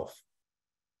yourself.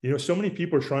 So many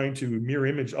people are trying to mirror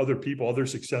image other people, other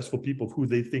successful people who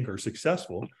they think are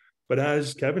successful. But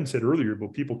as Kevin said earlier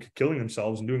about people killing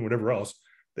themselves and doing whatever else,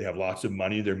 they have lots of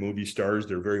money, they're movie stars,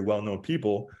 they're very well-known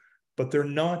people, but they're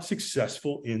not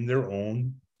successful in their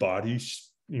own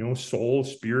bodies, soul,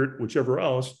 spirit, whichever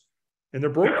else, and they're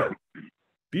broken.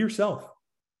 Be yourself,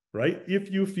 right? If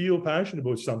you feel passionate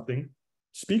about something,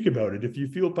 speak about it. If you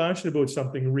feel passionate about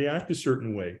something, react a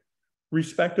certain way.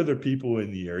 Respect other people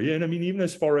in the area. And I mean, even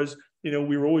as far as,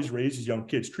 we were always raised as young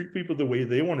kids, treat people the way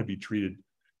they want to be treated,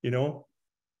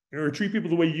 or treat people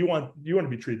the way you want to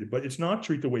be treated. But it's not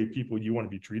treat the way people you want to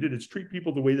be treated. It's treat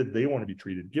people the way that they want to be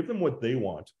treated. Give them what they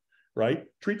want, right?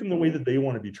 Treat them the way that they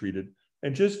want to be treated,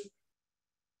 and just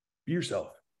be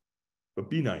yourself, but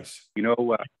be nice.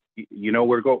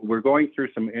 We're going through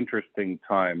some interesting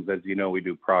times. As you know, we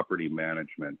do property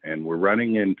management, and we're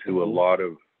running into a lot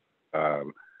of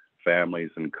families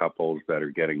and couples that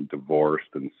are getting divorced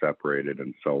and separated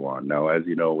and so on. Now, as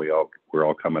you know, we're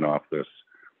all coming off this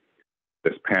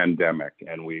pandemic,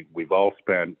 and we've all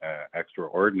spent an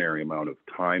extraordinary amount of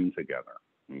time together.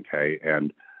 Okay,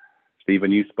 and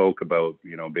Stephen, you spoke about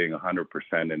being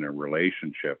 100% in a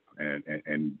relationship,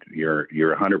 and you're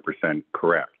 100%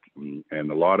 correct.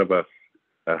 And a lot of us,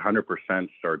 that 100%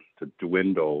 starts to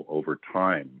dwindle over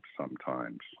time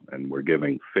sometimes, and we're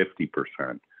giving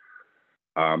 50%.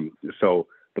 So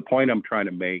the point I'm trying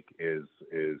to make is,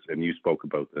 and you spoke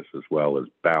about this as well, is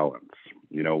balance.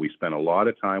 We spend a lot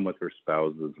of time with our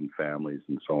spouses and families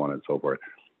and so on and so forth.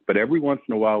 But every once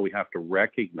in a while, we have to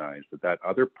recognize that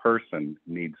other person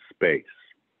needs space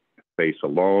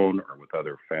alone or with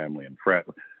other family and friends,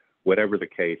 whatever the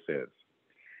case is.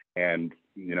 And,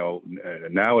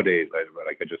 nowadays,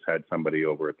 I just had somebody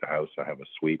over at the house. I have a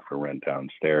suite for rent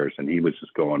downstairs, and he was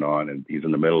just going on, and he's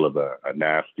in the middle of a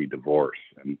nasty divorce.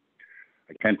 And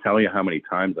I can't tell you how many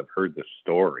times I've heard this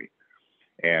story.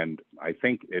 And I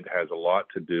think it has a lot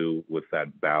to do with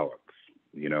that balance,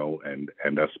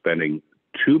 and us spending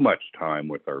too much time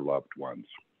with our loved ones.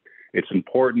 It's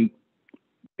important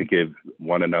to give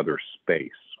one another space.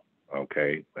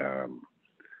 Okay.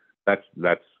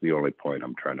 That's the only point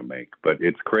I'm trying to make, but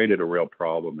it's created a real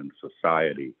problem in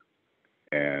society,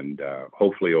 and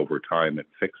hopefully over time it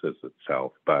fixes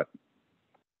itself. But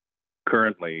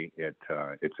currently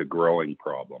it's a growing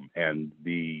problem, and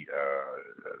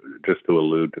just to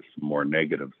allude to some more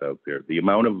negatives out there, the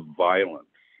amount of violence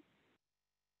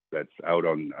that's out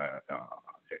on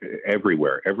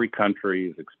everywhere. Every country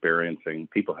is experiencing.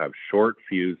 People have short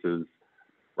fuses.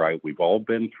 Right, we've all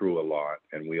been through a lot,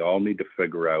 and we all need to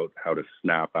figure out how to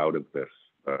snap out of this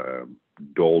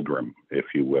doldrum, if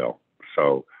you will.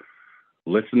 So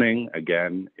listening,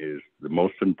 again, is the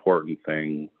most important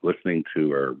thing. Listening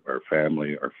to our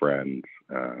family, our friends,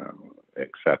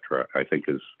 etc., I think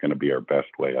is going to be our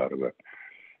best way out of it.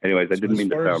 Anyways, I didn't mean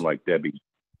to sound like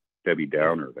Debbie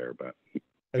Downer there, but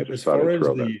as far as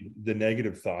the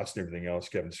negative thoughts and everything else,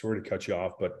 Kevin, sorry to cut you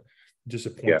off, but just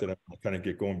a point that I'm kind of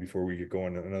get going before we get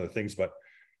going on other things. But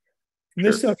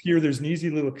this stuff here, there's an easy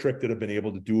little trick that I've been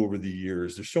able to do over the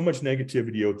years. There's so much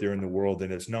negativity out there in the world,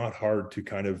 and it's not hard to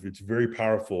it's very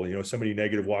powerful. Somebody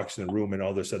negative walks in the room, and all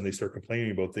of a sudden they start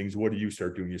complaining about things. What do you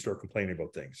start doing? You start complaining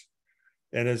about things.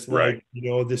 And it's like,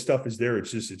 this stuff is there.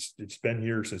 It's just, it's been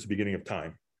here since the beginning of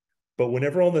time. But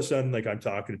whenever all of a sudden, like I'm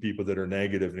talking to people that are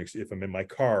negative, and if I'm in my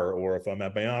car or if I'm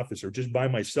at my office or just by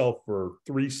myself for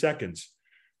 3 seconds,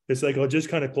 it's like I'll just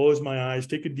kind of close my eyes,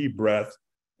 take a deep breath,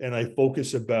 and I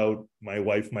focus about my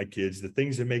wife, my kids, the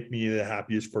things that make me the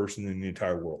happiest person in the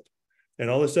entire world. And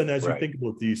all of a sudden, as you think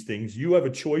about these things, you have a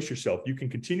choice yourself. You can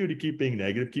continue to keep being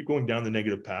negative, keep going down the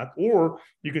negative path, or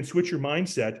you can switch your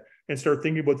mindset and start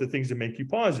thinking about the things that make you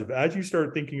positive. As you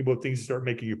start thinking about things that start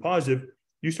making you positive,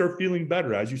 you start feeling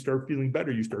better. As you start feeling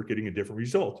better, you start getting a different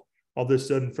result. All of a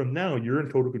sudden, from now, you're in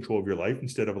total control of your life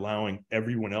instead of allowing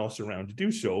everyone else around to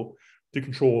do so, to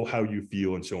control how you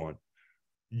feel and so on.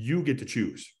 You get to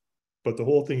choose. But the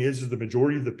whole thing is the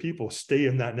majority of the people stay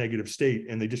in that negative state,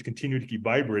 and they just continue to keep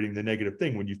vibrating the negative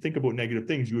thing. When you think about negative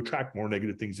things, you attract more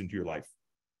negative things into your life.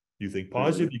 You think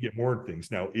positive, you get more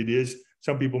things. Now,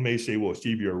 some people may say, well,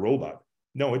 Steve, you're a robot.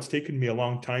 No, it's taken me a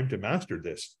long time to master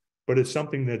this, but it's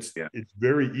something it's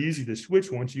very easy to switch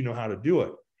once you know how to do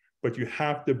it. But you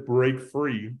have to break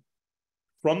free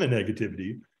from the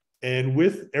negativity. And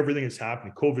with everything that's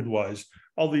happened, COVID-wise,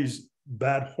 all these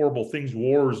bad, horrible things,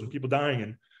 wars and people dying,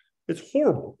 and it's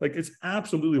horrible. Like, it's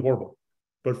absolutely horrible.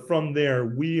 But from there,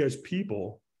 we as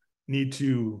people need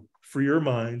to free our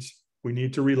minds. We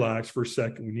need to relax for a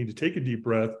second. We need to take a deep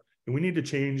breath, and we need to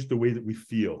change the way that we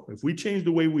feel. If we change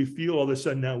the way we feel, all of a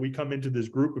sudden now we come into this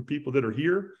group of people that are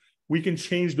here, we can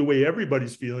change the way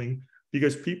everybody's feeling,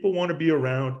 because people want to be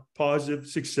around positive,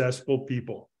 successful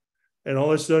people. And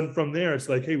all of a sudden from there, it's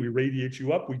like, hey, we radiate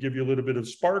you up. We give you a little bit of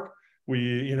spark.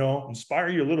 We, inspire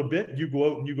you a little bit. You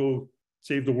go out and you go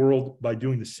save the world by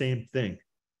doing the same thing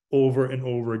over and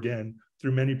over again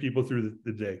through many people through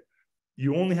the day.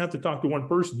 You only have to talk to one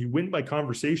person. You win by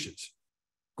conversations.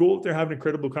 Go out there, have an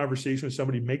incredible conversation with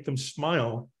somebody, make them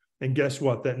smile. And guess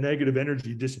what? That negative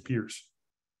energy disappears.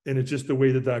 And it's just the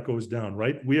way that that goes down,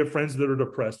 right? We have friends that are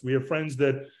depressed. We have friends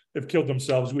that have killed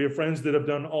themselves. We have friends that have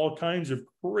done all kinds of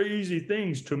crazy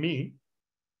things to me,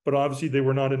 but obviously they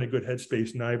were not in a good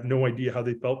headspace. And I have no idea how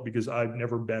they felt because I've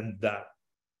never been that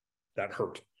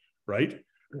hurt, right?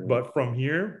 But from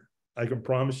here, I can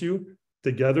promise you,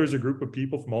 together as a group of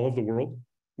people from all over the world,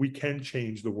 we can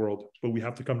change the world, but we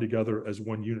have to come together as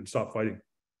one unit and stop fighting,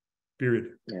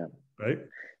 period. Yeah. Right?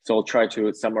 So I'll try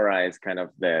to summarize kind of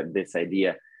this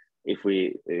idea. If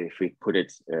we put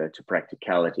it to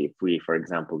practicality, if we, for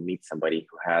example, meet somebody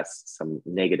who has some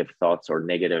negative thoughts or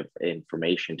negative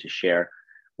information to share,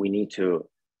 we need to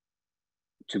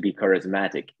be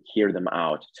charismatic, hear them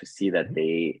out, to see that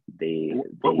they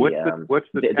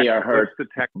are hurt,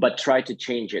 but try to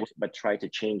change it. But try to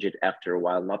change it after a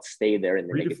while, not stay there in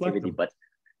the negativity, but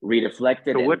redeflect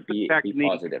it and be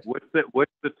positive. What's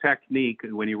the technique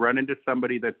when you run into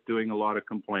somebody that's doing a lot of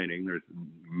complaining? There's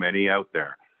many out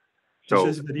there.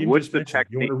 So what's the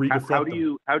technique? How do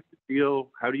you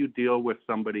deal with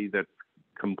somebody that's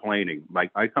complaining? Like,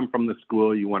 I come from the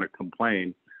school, you want to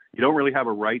complain. You don't really have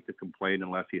a right to complain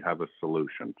unless you have a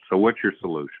solution. So what's your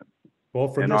solution? Well,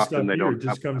 from this stuff here, it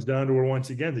just comes down to where, once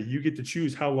again, that you get to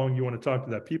choose how long you want to talk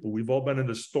to that people. We've all been in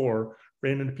the store,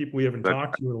 ran into people we haven't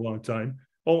talked to in a long time.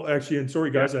 Oh, actually, and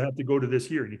sorry, guys, I have to go to this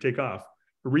here, and you take off.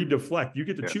 Redeflect. You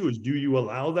get to choose. Do you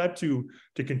allow that to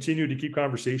continue to keep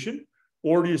conversation?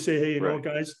 Or do you say, hey, you know,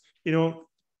 guys,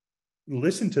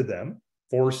 listen to them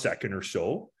for a second or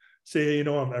so. Say, hey,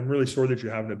 I'm really sorry that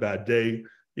you're having a bad day.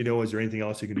 Is there anything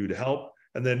else you can do to help?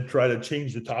 And then try to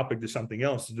change the topic to something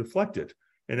else to deflect it.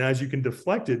 And as you can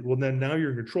deflect it, well, then now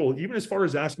you're in control. Even as far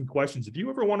as asking questions, if you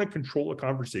ever want to control a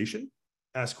conversation,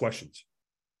 ask questions.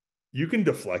 You can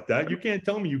deflect that. You can't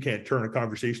tell me you can't turn a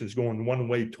conversation that's going one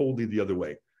way totally the other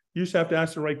way. You just have to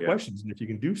ask the right questions. And if you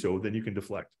can do so, then you can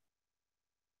deflect.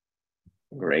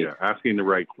 Great. Yeah, asking the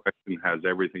right question has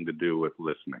everything to do with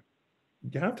listening.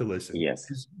 You have to listen.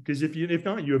 Yes. Because if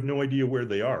not, you have no idea where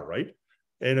they are, right?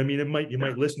 And I mean, you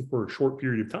might listen for a short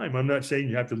period of time. I'm not saying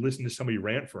you have to listen to somebody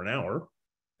rant for an hour,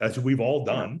 as we've all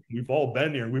done. We've all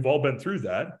been here. We've all been through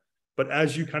that. But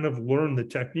as you kind of learn the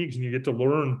techniques and you get to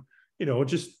learn,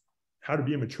 just how to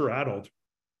be a mature adult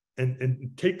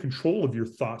and take control of your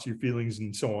thoughts, your feelings,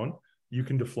 and so on, you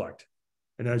can deflect.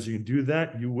 And as you can do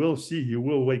that, you will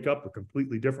wake up a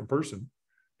completely different person,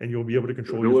 and you'll be able to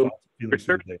control your thoughts and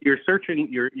feelings.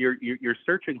 You're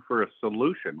searching for a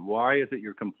solution. Why is it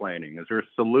you're complaining? Is there a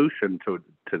solution to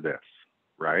this,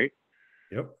 right?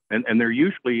 Yep. And there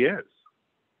usually is.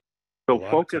 So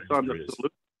focus on the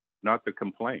solution, not the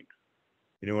complaint.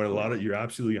 You know what? You're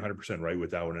absolutely 100% right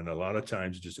with that one. And a lot of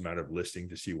times it's just a matter of listening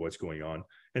to see what's going on.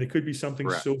 And it could be something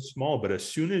so small, but as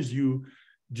soon as you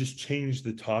just change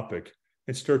the topic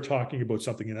and start talking about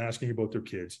something and asking about their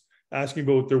kids, asking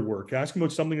about their work, asking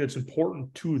about something that's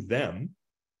important to them,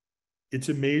 it's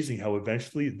amazing how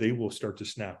eventually they will start to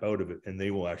snap out of it, and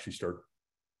they will actually start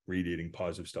radiating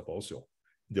positive stuff also.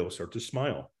 They'll start to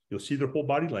smile. You'll see their whole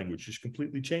body language just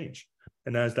completely change.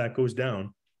 And as that goes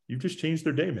down, you've just changed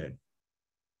their day, man.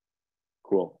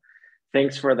 Cool.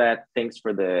 Thanks for that. Thanks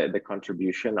for the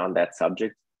contribution on that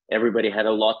subject. Everybody had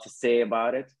a lot to say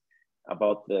about it,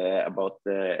 about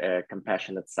the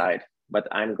compassionate side. But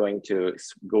I'm going to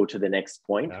go to the next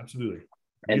point. Absolutely.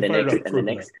 And the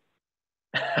next.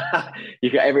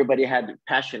 Everybody had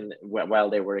passion while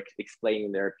they were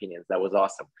explaining their opinions. That was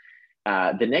awesome.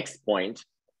 The next point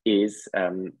is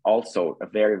also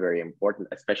very, very important,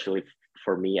 especially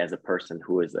for me as a person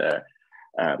who is a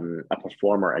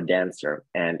performer, a dancer,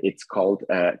 and it's called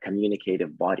a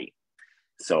communicative body.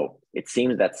 So it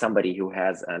seems that somebody who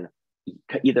has an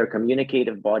either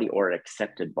communicative body or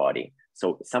accepted body,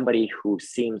 so somebody who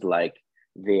seems like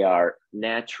they are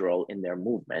natural in their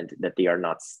movement, that they are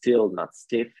not still, not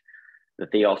stiff,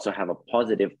 that they also have a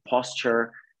positive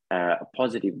posture, a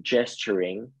positive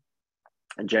gesturing,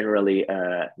 and generally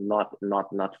not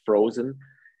frozen.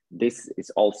 This is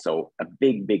also a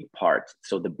big part.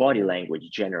 So the body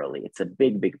language generally, it's a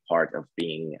big part of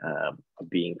being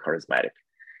charismatic.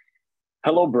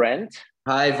 Hello, Brent.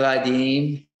 Hi,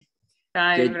 Vadim.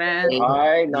 Hi, Brent.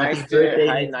 Hi, nice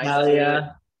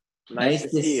to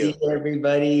see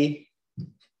everybody.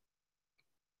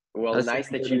 Well, nice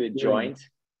that you joined.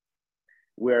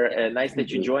 We're nice that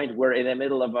you joined. We're in the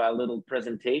middle of a little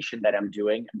presentation that I'm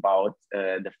doing about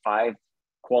the 5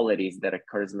 qualities that a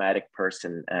charismatic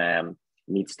person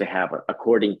needs to have,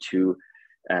 according to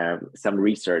some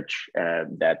research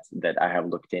that I have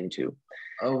looked into.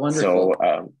 Oh, wonderful.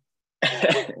 So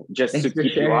just Thanks to for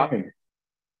keep you up. sharing.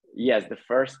 Yes, the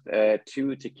first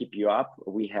two to keep you up.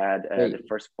 We had the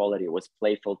first quality was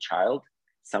playful child,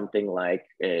 something like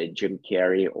Jim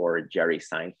Carrey or Jerry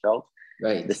Seinfeld.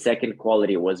 Right. The second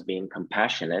quality was being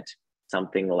compassionate,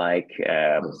 something like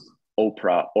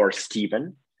Oprah or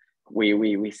Stephen. We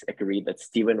agreed that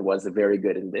Stephen was very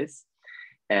good in this.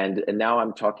 And now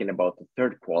I'm talking about the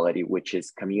third quality, which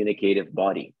is communicative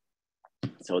body.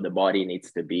 So the body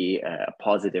needs to be a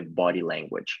positive body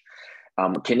language.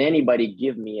 Can anybody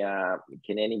give me a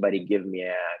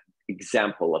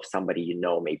example of somebody you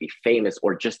know, maybe famous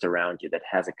or just around you, that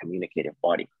has a communicative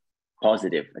body?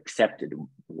 Positive, accepted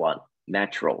one,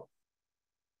 natural.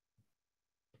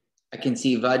 I can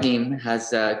see Vadim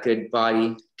has a good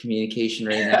body communication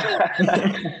right now.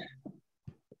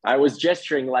 I was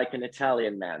gesturing like an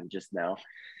Italian man just now.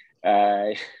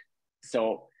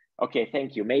 So okay,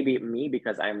 thank you. Maybe me,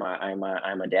 because I'm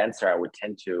a dancer. I would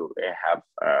tend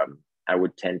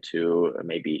to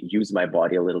maybe use my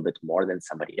body a little bit more than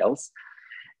somebody else.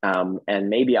 And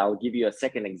maybe I'll give you a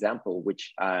second example,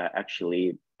 which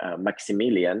actually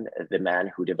Maximilian, the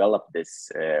man who developed this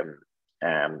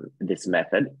this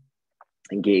method,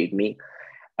 gave me.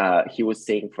 He was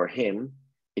saying for him,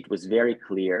 it was very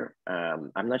clear.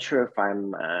 I'm not sure if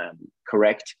I'm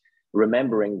correct,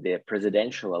 remembering the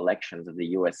presidential elections of the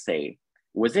USA.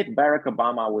 Was it Barack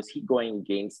Obama? Was he going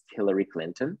against Hillary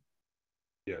Clinton?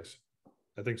 Yes,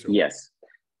 I think so. Yes.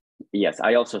 Yes,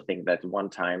 I also think that one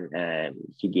time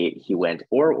he went,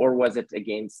 or was it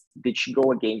against, did she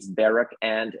go against Barack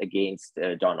and against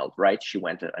Donald, right? She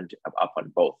went up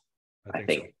on both, I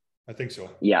think. So. I think so.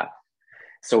 Yeah.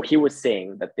 So he was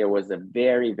saying that there was a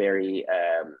very, very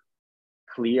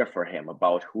clear for him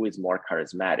about who is more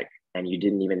charismatic, and you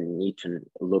didn't even need to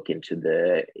look into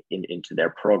their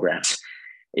programs.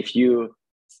 If you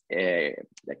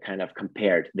kind of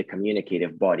compared the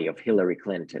communicative body of Hillary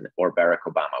Clinton or Barack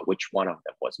Obama, which one of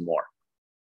them was more?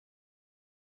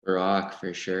 Barack,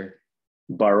 for sure.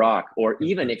 Barack. Or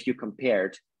even if you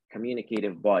compared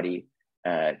communicative body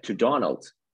to Donald,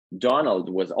 Donald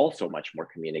was also much more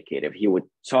communicative. He would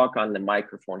talk on the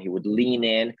microphone, he would lean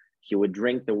in, he would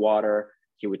drink the water,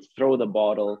 he would throw the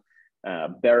bottle.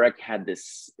 Barack had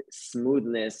this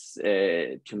smoothness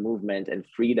to movement and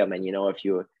freedom. And, you know,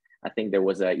 I think there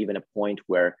was even a point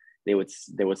where there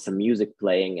was some music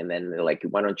playing, and then they're like,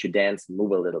 why don't you dance and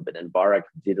move a little bit? And Barack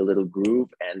did a little groove,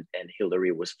 and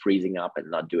Hillary was freezing up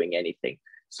and not doing anything.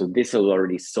 So this has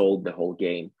already sold the whole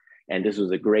game. And this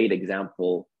was a great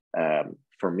example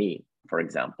for me, for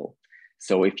example.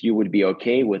 So if you would be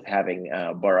okay with having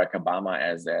Barack Obama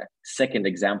as a second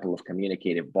example of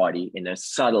communicative body in a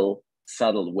subtle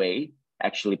way,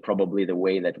 actually probably the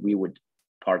way that we would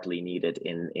partly need it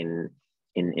in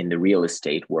the real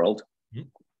estate world.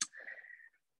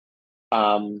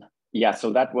 Yeah,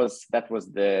 so that was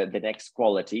the next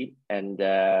quality. And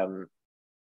I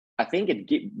think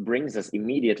it brings us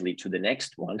immediately to the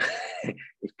next one.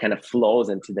 It kind of flows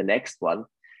into the next one.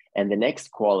 And the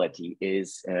next quality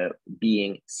is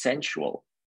being sensual.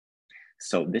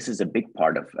 So this is a big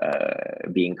part of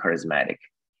being charismatic.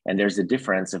 And there's a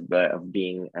difference of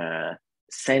being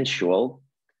sensual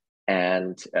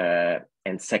and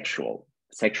sexual.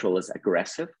 Sexual is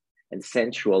aggressive, and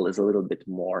sensual is a little bit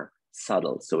more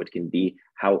subtle. So it can be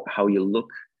how you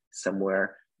look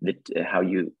somewhere, how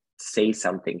you say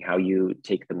something, how you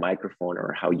take the microphone,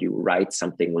 or how you write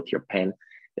something with your pen.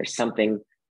 There's something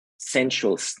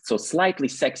sensual, so slightly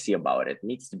sexy about it. It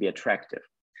needs to be attractive.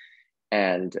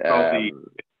 And the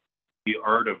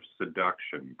art of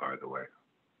seduction, by the way.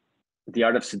 The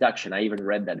art of seduction. I even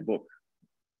read that book.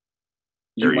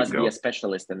 You must be a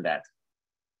specialist in that.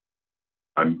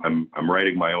 I'm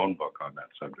writing my own book on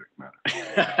that subject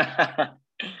matter.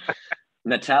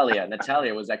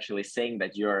 Natalia was actually saying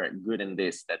that you're good in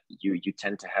this, that you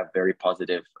tend to have very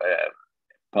positive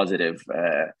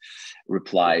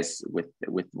replies with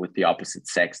the opposite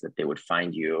sex, that they would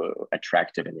find you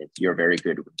attractive, and you're very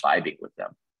good with vibing with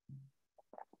them.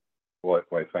 Why,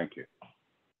 thank you.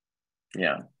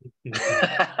 Yeah.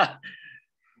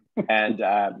 And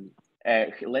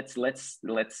let's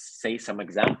say some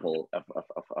example of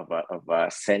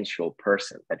a sensual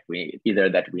person that we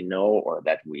know, or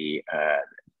that we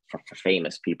for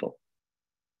famous people.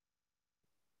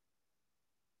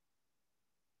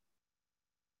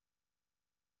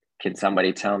 Can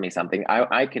somebody tell me something?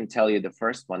 I can tell you the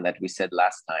first one that we said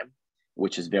last time,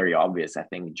 which is very obvious. I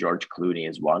think George Clooney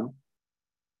is one.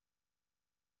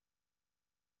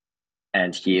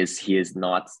 And he is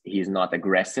not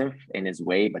aggressive in his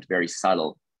way, but very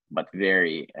subtle, but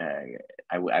very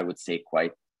I would say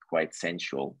quite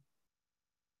sensual.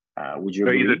 Would you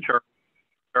agree?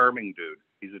 charming dude.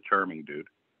 He's a charming dude.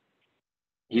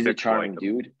 He's a Chicks charming like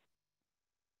him. dude.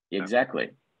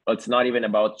 Exactly. Well, it's not even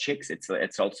about chicks.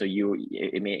 It's also you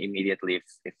immediately.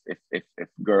 If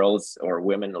girls or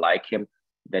women like him,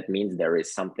 that means there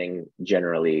is something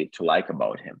generally to like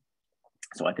about him.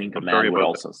 So I think a man would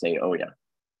also say, "Oh yeah."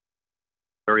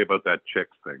 Sorry about that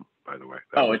chicks thing, by the way.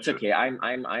 Oh, it's okay. I'm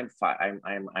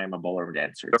a ballroom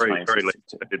dancer. It's sorry.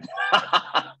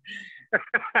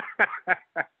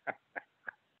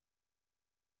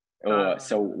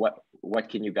 So what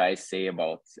can you guys say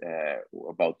about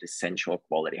the sensual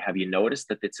quality? Have you noticed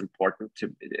that it's important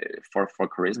to for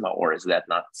charisma, or is that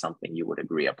not something you would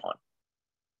agree upon?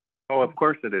 Oh, of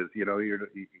course it is. You're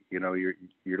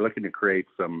looking to create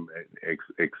some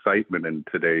excitement in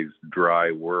today's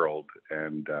dry world,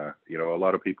 and a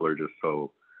lot of people are just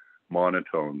so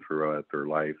monotone throughout their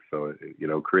life. So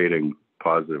creating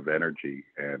positive energy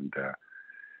and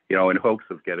in hopes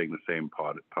of getting the same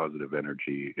positive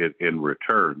energy in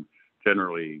return,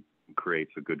 generally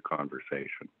creates a good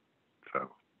conversation. So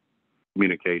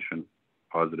communication,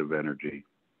 positive energy.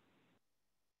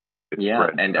 Yeah,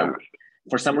 and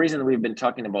for some reason we've been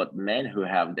talking about men who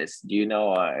have this. Do you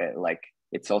know,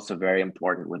 it's also very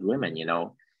important with women,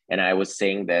 and I was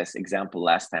saying this example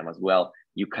last time as well.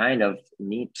 You kind of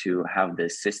need to have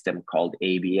this system called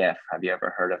ABF. Have you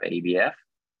ever heard of ABF? I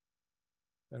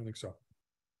don't think so.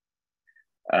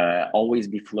 Always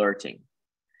be flirting.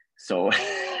 So,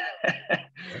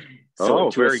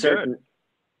 very good.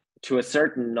 To a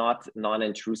certain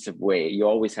non-intrusive way, you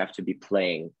always have to be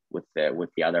playing with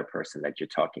the other person that you're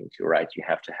talking to, right? You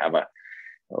have to have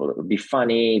be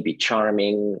funny, be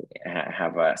charming,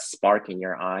 have a spark in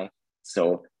your eye.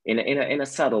 So in a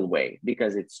subtle way,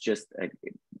 because it's just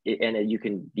and you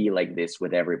can be like this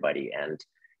with everybody. And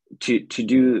to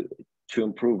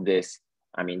improve this,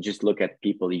 I mean, just look at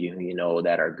people you know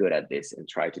that are good at this and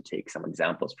try to take some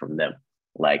examples from them,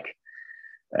 like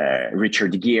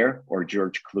Richard Gere or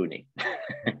George Clooney.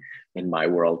 In my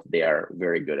world, they are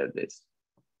very good at this.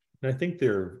 And I think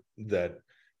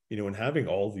in having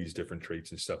all these different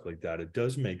traits and stuff like that, it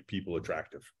does make people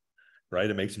attractive, right?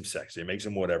 It makes them sexy, it makes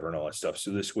them whatever and all that stuff.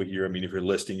 So this way here, I mean, if you're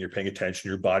listening, you're paying attention,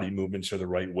 your body movements are the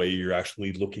right way, you're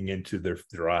actually looking into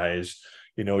their eyes,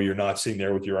 you're not sitting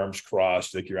there with your arms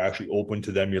crossed, like you're actually open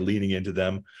to them, you're leaning into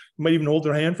them. You might even hold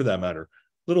their hand for that matter.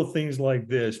 Little things like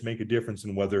this make a difference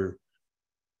in whether,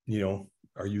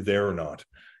 are you there or not?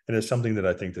 And it's something that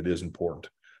I think that is important,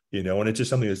 and it's just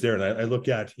something that's there. And I look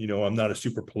at, I'm not a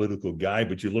super political guy,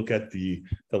 but you look at the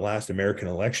last American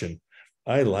election,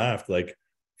 I laughed. Like,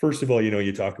 first of all,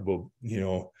 you talk about,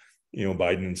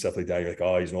 Biden and stuff like that. You're like,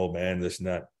 oh, he's an old man, this and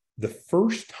that. The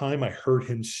first time I heard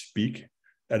him speak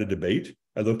at a debate,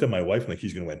 I looked at my wife and like,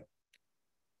 he's going to win.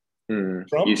 You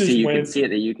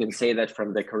can say that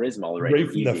from the charisma already.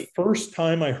 Right from the first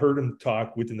time I heard him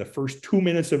talk, within the first 2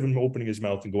 minutes of him opening his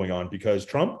mouth and going on, because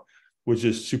Trump was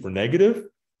just super negative.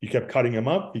 He kept cutting him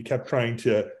up. He kept trying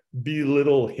to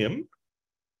belittle him.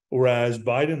 Whereas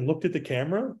Biden looked at the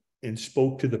camera and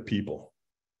spoke to the people.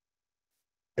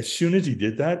 As soon as he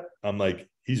did that, I'm like,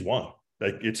 he's won.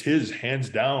 Like, it's his, hands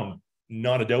down,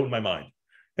 not a doubt in my mind.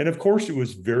 And of course, it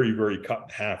was very, very cut in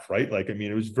half, right? Like, I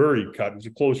mean, it was very cut. It was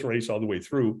a close race all the way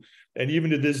through. And even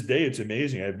to this day, it's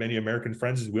amazing. I have many American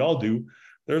friends, as we all do.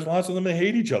 There's lots of them that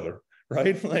hate each other,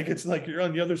 right? Like, it's like you're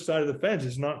on the other side of the fence.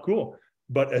 It's not cool.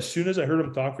 But as soon as I heard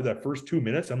him talk for that first 2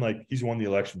 minutes, I'm like, he's won the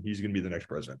election. He's going to be the next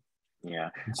president. Yeah,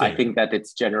 I think that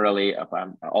it's generally,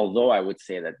 although I would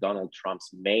say that Donald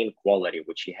Trump's main quality,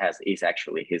 which he has, is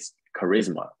actually his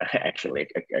charisma, actually.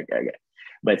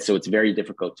 But so it's very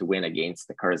difficult to win against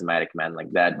a charismatic man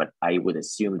like that. But I would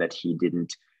assume that he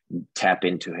didn't tap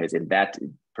into in that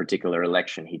particular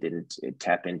election, he didn't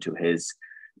tap into his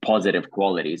positive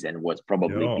qualities and was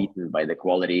probably beaten by the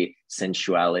quality,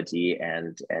 sensuality,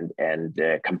 and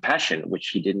compassion, which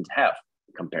he didn't have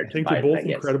compared to Biden. I think they're both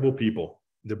incredible people.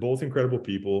 They're both incredible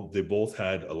people. They both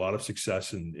had a lot of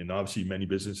success in obviously many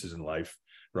businesses in life,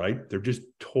 right? They're just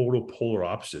total polar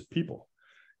opposite people.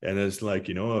 And it's like,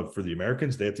 for the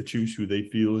Americans, they have to choose who they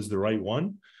feel is the right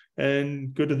one,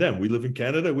 and good to them. We live in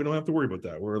Canada. We don't have to worry about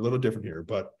that. We're a little different here.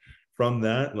 But from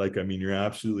that, like, I mean, you're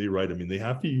absolutely right. I mean, they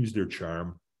have to use their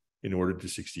charm in order to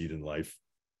succeed in life.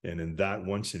 And in that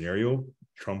one scenario,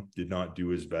 Trump did not do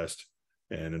his best.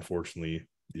 And unfortunately,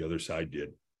 the other side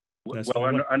did. Well,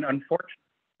 unfortunately,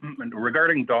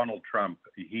 regarding Donald Trump,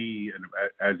 he,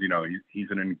 as you know, he's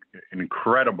an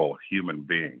incredible human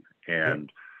being.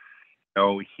 And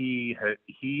he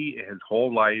his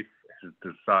whole life has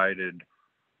decided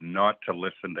not to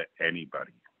listen to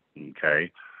anybody.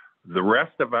 Okay, the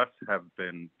rest of us have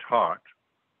been taught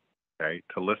okay,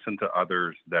 to listen to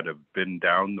others that have been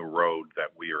down the road that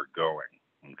we are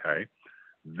going, okay?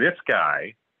 This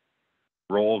guy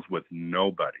rolls with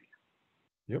nobody,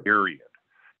 period.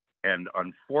 And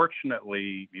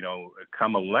unfortunately, you know,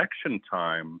 come election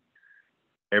time,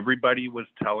 everybody was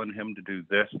telling him to do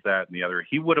this, that, and the other.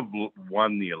 He would have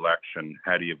won the election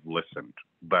had he have listened,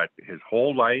 but his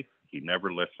whole life, he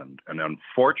never listened. And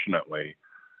unfortunately,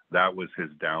 that was his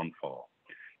downfall.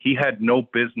 He had no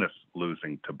business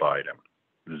losing to Biden,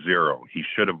 zero. He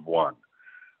should have won.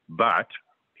 But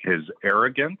his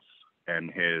arrogance and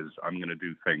his, I'm going to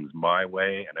do things my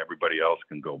way and everybody else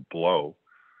can go blow,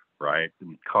 right,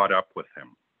 caught up with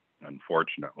him,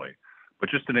 unfortunately. But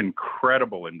just an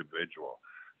incredible individual.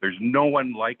 There's no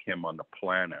one like him on the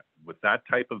planet with that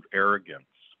type of arrogance,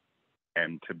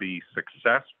 and to be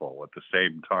successful at the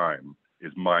same time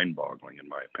is mind-boggling, in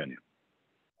my opinion.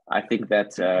 I think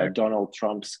that Donald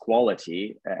Trump's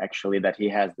quality, actually, that he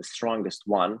has the strongest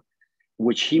one,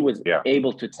 which he was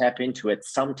able to tap into it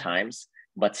sometimes,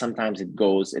 but sometimes it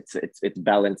goes, it's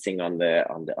balancing on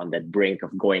that brink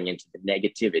of going into the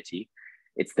negativity.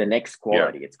 It's the next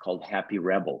quality. It's called happy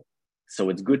rebel. So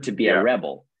it's good to be a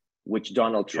rebel, which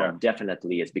Donald Trump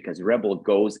definitely is, because rebel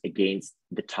goes against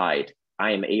the tide.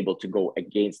 I am able to go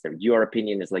against them. Your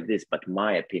opinion is like this, but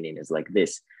my opinion is like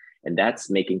this. And that's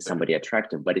making somebody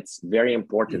attractive. But it's very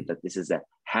important that this is a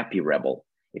happy rebel.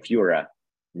 If you're a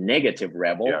negative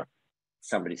rebel,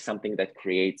 something that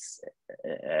creates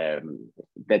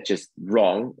that just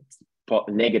wrong,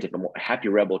 negative, happy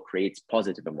rebel creates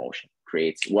positive emotion,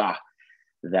 creates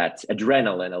that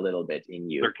adrenaline a little bit in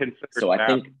you. So I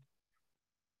think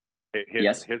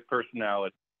his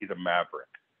personality, he's a maverick,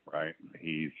 right?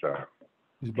 He's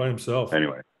by himself.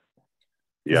 Anyway.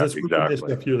 Yeah, exactly.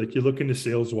 Stuff here, like you look into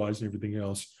sales wise and everything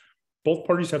else, both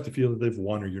parties have to feel that they've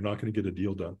won, or you're not going to get a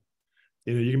deal done.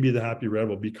 You know, you can be the happy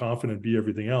rebel, be confident, be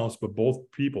everything else, but both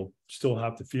people still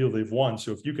have to feel they've won.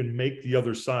 So if you can make the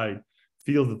other side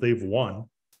feel that they've won,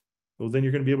 well, then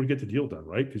you're going to be able to get the deal done,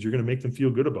 right? Because you're going to make them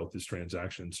feel good about this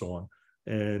transaction and so on,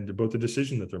 and about the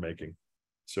decision that they're making.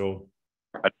 So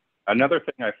another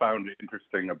thing I found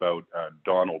interesting about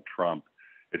Donald Trump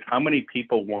is how many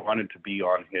people wanted to be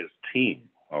on his team,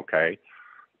 okay?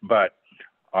 But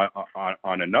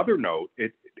on another note,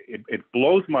 it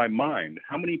blows my mind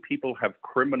how many people have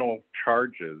criminal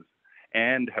charges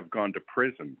and have gone to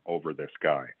prison over this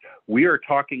guy. We are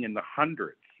talking in the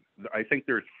hundreds. I think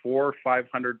there's 400 or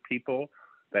 500 people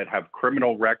that have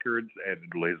criminal records, and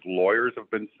his lawyers have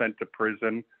been sent to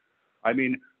prison. I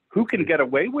mean, who can get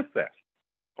away with this?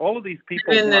 All of these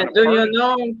people.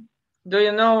 Do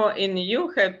you know in You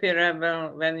Happy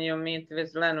Rebel, when you meet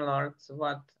with landlords,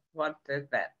 what is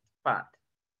that part?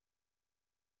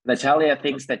 Natalia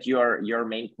thinks that your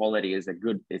main quality is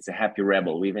it's a happy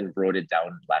rebel. We even wrote it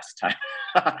down last time.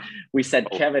 We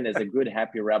said Kevin is a good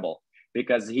happy rebel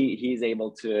because he's able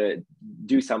to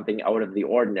do something out of the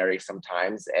ordinary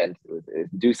sometimes and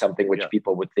do something which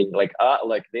people would think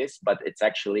like this, but it's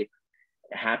actually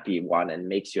a happy one and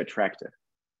makes you attractive.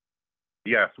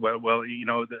 Yes, well, you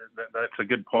know, that's a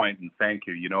good point, and thank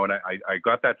you. You know, and I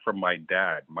got that from my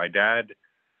dad. My dad,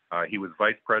 he was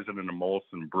vice president of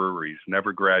Molson Breweries,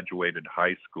 never graduated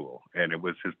high school, and it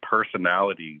was his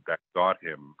personality that got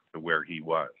him to where he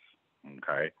was,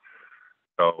 okay?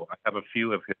 So I have a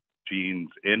few of his genes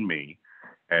in me,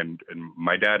 and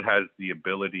my dad has the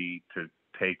ability to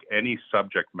take any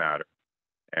subject matter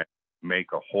and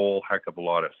make a whole heck of a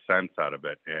lot of sense out of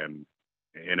it, and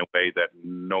in a way that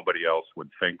nobody else would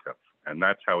think of. And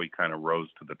that's how he kind of rose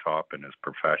to the top in his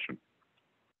profession.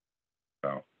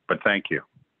 So, but thank you.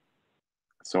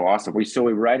 So awesome.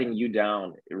 We're writing you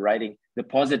down, writing the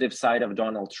positive side of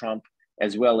Donald Trump,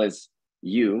 as well as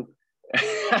you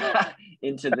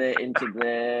into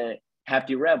the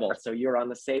happy rebel. So you're on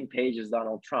the same page as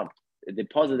Donald Trump, the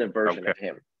positive version of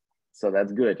him. So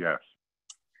that's good. Yes.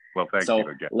 Well, thank you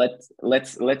again. Let's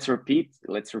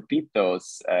repeat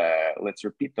those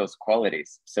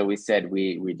qualities. So we said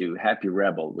we do happy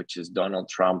rebel, which is Donald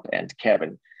Trump and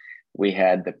Kevin. We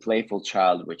had the playful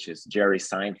child, which is Jerry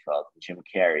Seinfeld, Jim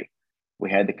Carrey. We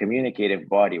had the communicative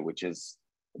body, which is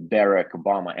Barack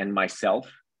Obama and myself.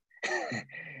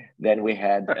 Then we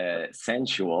had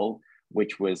sensual,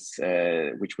 which was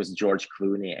George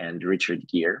Clooney and Richard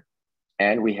Gere.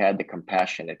 And we had the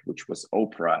compassionate, which was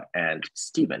Oprah and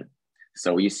Stephen.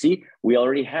 So you see, we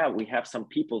have some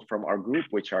people from our group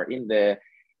which are in the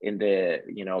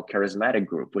charismatic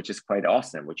group, which is quite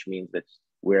awesome, which means that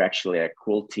we're actually a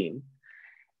cool team.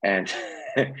 And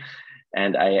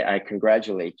and I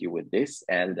congratulate you with this.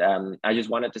 And I just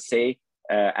wanted to say,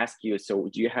 ask you, so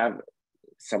do you have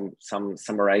some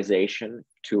summarization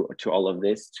to all of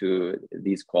this, to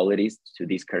these qualities, to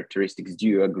these characteristics? Do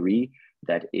you agree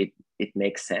that it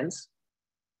makes sense?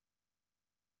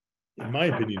 In my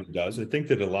opinion, it does. I think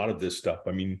that a lot of this stuff,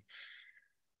 I mean,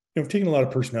 I've taken a lot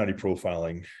of personality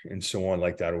profiling and so on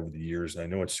like that over the years. And I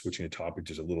know it's switching the topic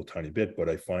just a little tiny bit, but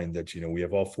I find that, we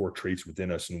have all 4 traits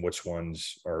within us, and which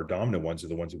ones are dominant ones are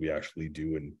the ones that we actually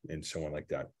do, and so on like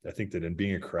that. I think that in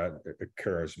being a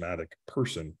charismatic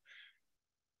person,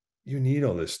 you need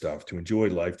all this stuff to enjoy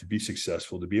life, to be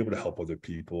successful, to be able to help other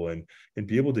people, and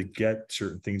be able to get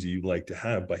certain things that you like to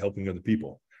have by helping other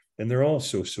people. And they're all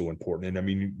so important. And I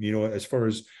mean, as far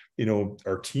as,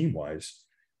 our team wise,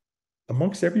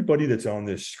 amongst everybody that's on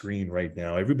this screen right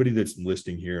now, everybody that's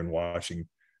listening here and watching,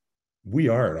 we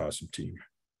are an awesome team,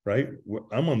 right?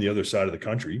 I'm on the other side of the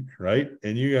country, right?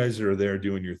 And you guys are there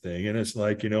doing your thing. And it's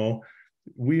like,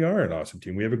 we are an awesome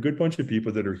team. We have a good bunch of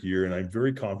people that are here. And I'm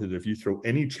very confident if you throw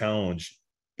any challenge,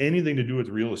 anything to do with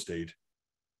real estate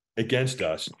against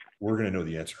us, we're going to know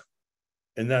the answer.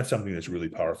 And that's something that's really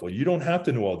powerful. You don't have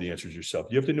to know all the answers yourself.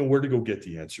 You have to know where to go get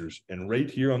the answers. And right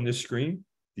here on this screen,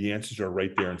 the answers are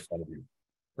right there in front of you,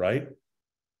 right?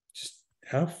 Just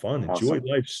have fun, enjoy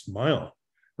life, smile,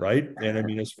 right? And I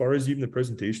mean, as far as even the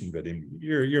presentation, Vadim,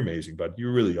 you're amazing, bud. You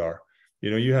really are.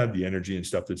 You have the energy and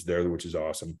stuff that's there, which is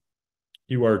awesome.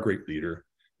 You are a great leader.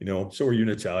 So are you,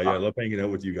 Natalia. I love hanging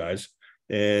out with you guys.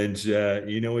 And,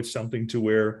 it's something to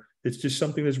where it's just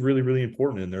something that's really, really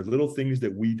important. And there are little things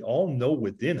that we all know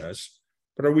within us,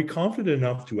 but are we confident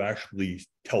enough to actually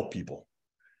tell people?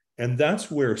 And that's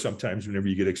where sometimes whenever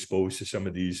you get exposed to some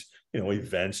of these,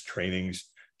 events, trainings,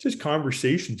 just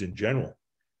conversations in general,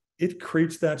 it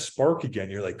creates that spark again.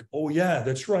 You're like, oh yeah,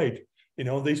 that's right.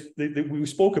 We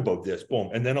spoke about this, boom.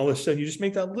 And then all of a sudden you just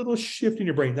make that little shift in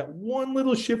your brain, that one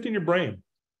little shift in your brain.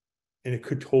 And it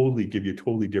could totally give you a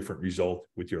totally different result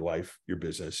with your life, your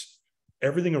business,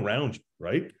 everything around you,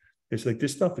 right? It's like,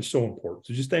 this stuff is so important.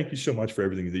 So just thank you so much for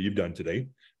everything that you've done today.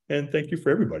 And thank you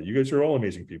for everybody. You guys are all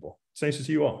amazing people. It's nice to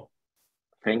see you all.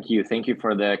 Thank you. Thank you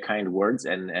for the kind words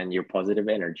and your positive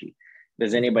energy.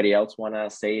 Does anybody else want to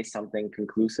say something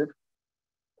conclusive?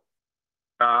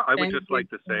 I would just like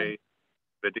to say,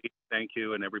 Vadim, thank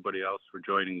you, and everybody else for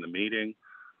joining the meeting.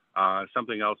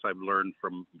 Something else I've learned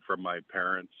from my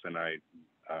parents, and I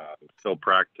still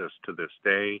practice to this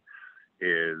day,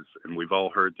 is, and we've all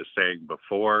heard the saying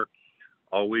before,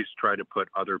 always try to put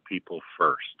other people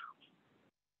first.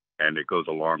 And it goes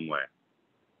a long way.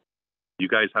 You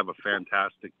guys have a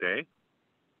fantastic day.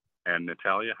 And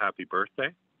Natalia, happy birthday.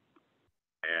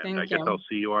 And I guess I'll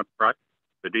see you on Friday.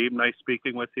 Vadim, nice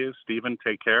speaking with you. Stephen,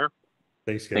 take care.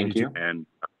 Thanks, guys. Thank you. And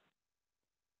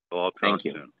we'll all talk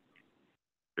soon.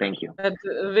 Thank you. But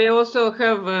we also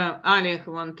have Alec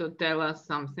want to tell us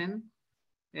something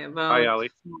about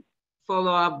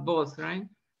follow-up boss, right?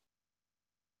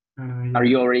 Are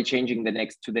you already changing to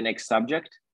the next subject?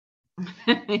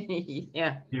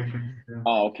 Yeah.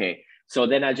 Oh, okay. So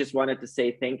then I just wanted to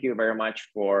say thank you very much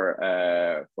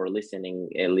for listening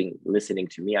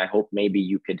to me. I hope maybe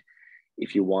you could,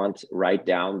 if you want, write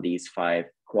down these 5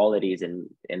 qualities and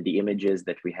the images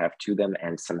that we have to them,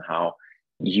 and somehow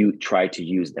you try to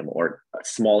use them, or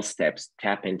small steps,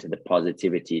 tap into the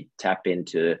positivity, tap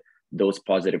into those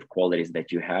positive qualities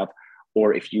that you have.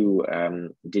 Or if you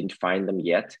didn't find them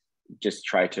yet, just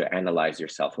try to analyze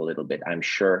yourself a little bit. I'm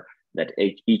sure that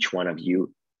each one of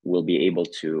you will be able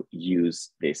to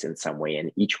use this in some way.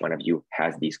 And each one of you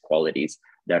has these qualities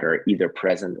that are either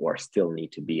present or still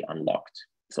need to be unlocked.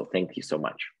 So thank you so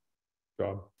much.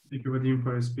 Thank you, Vadim,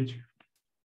 for your speech.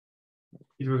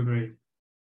 It was great.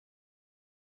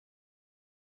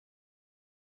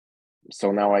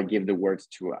 So now I give the words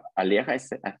to Alec,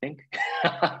 I think.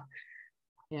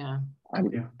 Yeah.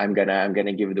 I'm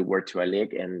gonna give the word to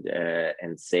Alec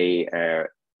and say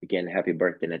again, happy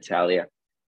birthday, Natalia,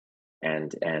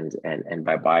 and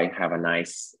bye bye. Have a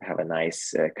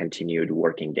nice continued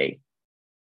working day.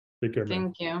 Take care,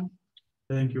 man. Thank you.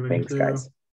 Thank you. Thanks, guys.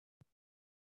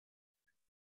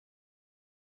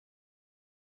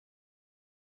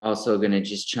 Also going to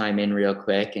just chime in real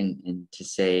quick and to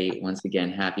say once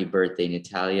again, happy birthday,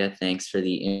 Natalia. Thanks for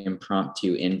the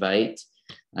impromptu invite.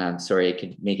 Sorry I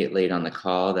could make it late on the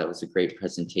call. That was a great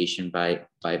presentation by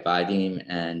Vadim,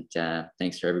 and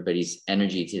thanks for everybody's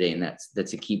energy today. And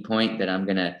that's a key point that I'm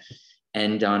going to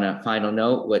end on a final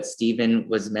note. What Stephen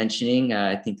was mentioning,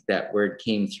 I think that word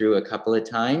came through a couple of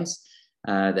times.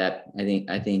 That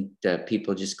I think that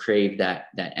people just crave that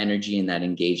energy and that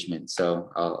engagement.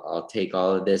 So I'll take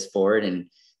all of this forward and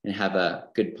have a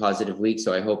good positive week.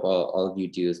 So I hope all of you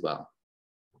do as well.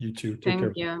 You too. Take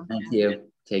care. Thank you. Thank you.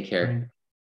 Take care.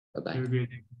 Bye-bye.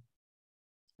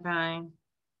 Bye.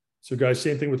 So guys,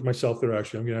 same thing with myself there.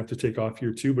 Actually, I'm going to have to take off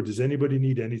here too, but does anybody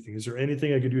need anything? Is there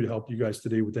anything I could do to help you guys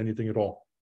today with anything at all?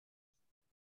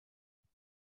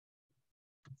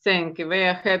 Thank you. We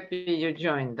are happy you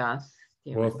joined us.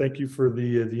 Well, thank you for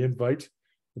the invite.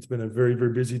 It's been a very,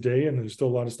 very busy day and there's still a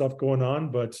lot of stuff going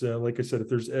on. But like I said, if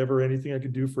there's ever anything I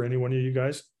could do for any one of you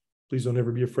guys, please don't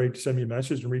ever be afraid to send me a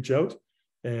message and reach out.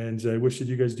 And I wish that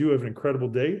you guys do have an incredible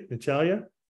day. Natalia,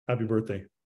 happy birthday.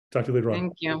 Talk to you later on.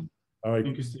 Thank you. All right.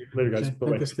 Thank you, Steve. Later, guys. Okay, Bye-bye.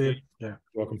 thank you, Steve. Yeah.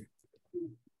 You're welcome.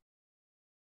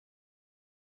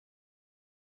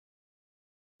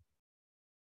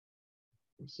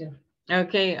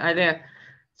 Okay, Alec.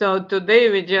 So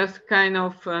today we just kind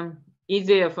of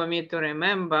easier for me to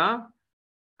remember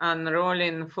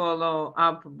unrolling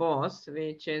follow-up boss,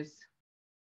 which is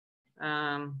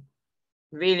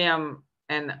William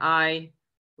and I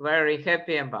very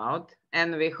happy about,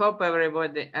 and we hope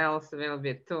everybody else will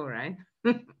be too, right?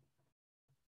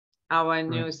 Our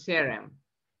new CRM.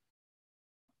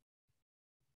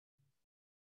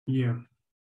 Yeah.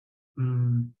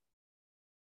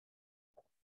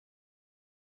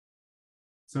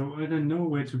 So I don't know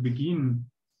where to begin.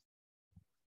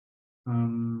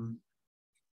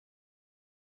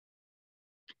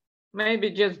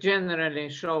 Maybe just generally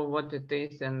show what it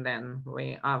is, and then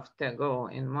we after go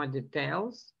in more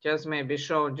details. Just maybe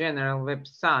show general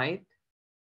website.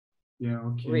 Yeah,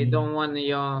 okay. We don't want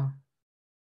your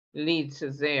leads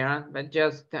there, but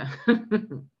just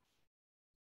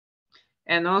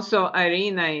and also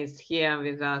Irina is here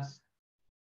with us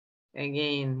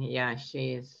again. Yeah,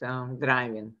 she is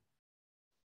driving.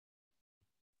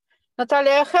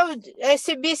 Natalia, I have a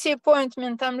CBC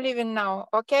appointment. I'm leaving now,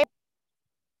 okay?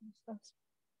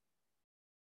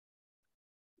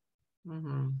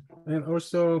 And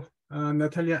also,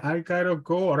 Natalia, I gotta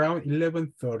go around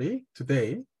 11:30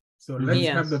 today. So let's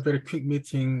have the very quick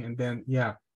meeting and then,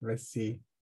 yeah, let's see.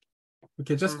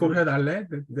 Okay, just go ahead, Ale,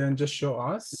 then just show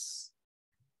us.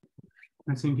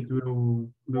 I think it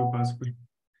will pass quick.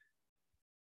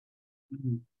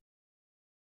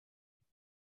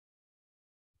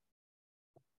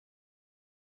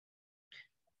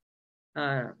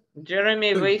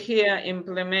 Jeremy, we here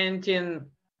implementing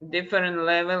different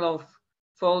level of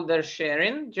folder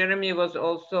sharing. Jeremy was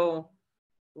also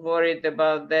worried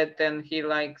about that and he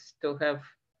likes to have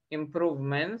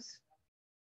improvements.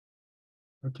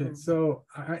 Okay, so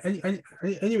anyway,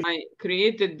 I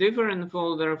created different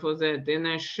folder for that in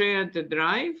a shared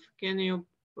drive. Can you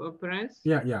press?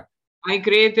 Yeah. I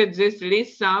created this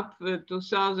list up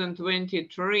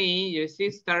 2023. You see,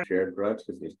 start shared drives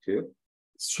because there's two.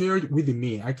 Shared with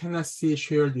me. I cannot see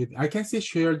shared with. I can see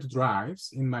shared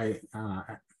drives in my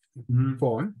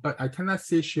phone, but I cannot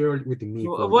see shared with me.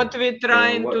 What we're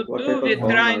trying to do,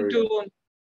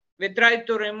 we try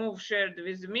to remove shared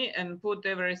with me and put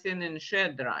everything in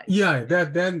shared drive. Yeah,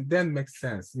 that makes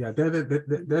sense. Yeah,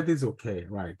 that is okay,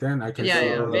 right? Then I can.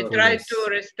 Yeah, we try to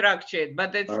restructure it,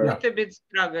 but it's a little bit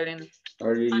struggling.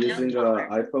 Are you using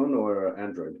iPhone or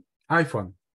Android?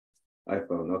 iPhone.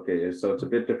 iPhone, okay, so it's a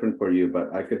bit different for you,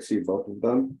 but I could see both of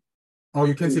them. Oh,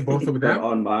 you can see both of them? But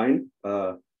on mine,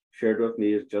 shared with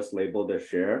me is just labeled as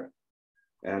share,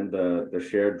 and the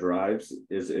shared drives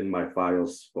is in my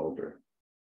files folder.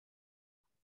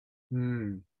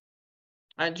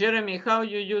 Jeremy, how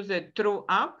you use it through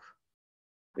app?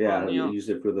 Yeah, I use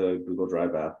it for the Google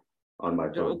Drive app on my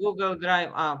phone. Google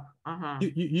Drive app.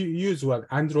 You use what,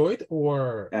 Android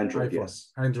or Android? iPhone?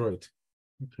 Yes. Android.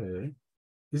 Okay.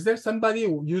 Is there somebody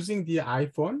using the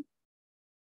iPhone?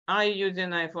 I use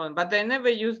an iPhone, but I never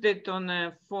used it on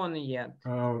a phone yet.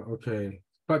 Oh, okay.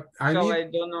 But I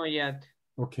don't know yet.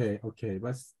 Okay.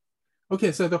 But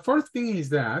okay. So the first thing is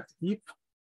that if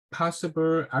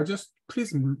possible, I just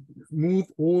please move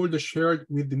all the shared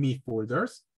with me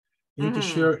folders into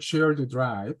shared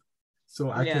drive, so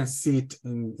I can see it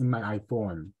in my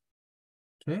iPhone.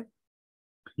 Okay.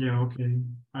 Yeah. Okay.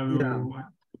 I will.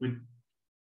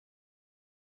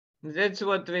 That's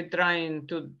what we're trying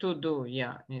to do.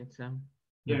 Yeah, it's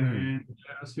yeah. And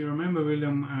as you remember,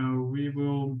 William, we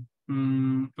will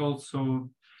also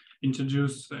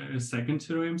introduce a second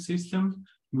CRM system,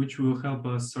 which will help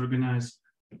us organize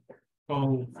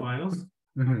all files.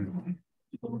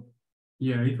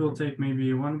 Yeah, it will take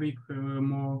maybe 1 week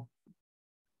more.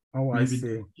 Oh, maybe I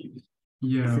see.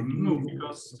 Yeah, no,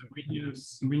 because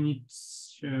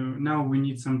now we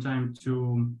need some time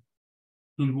to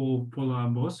involve Polar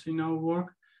Boss in our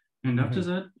work, and after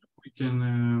that we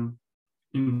can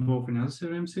involve another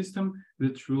CRM system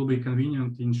that will be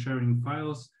convenient in sharing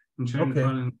files and sharing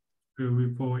files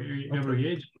for every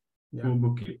agent, for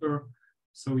bookkeeper.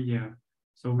 So yeah,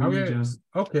 so we need just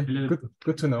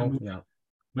good to know. Yeah.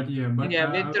 But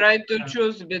we try to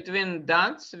choose between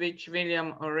dots, which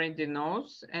William already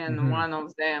knows, and one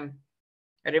of them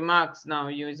remarks now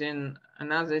using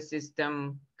another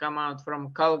system come out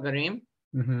from Calgary.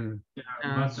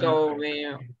 So we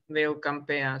will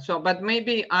compare. So, but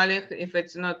maybe Alec, if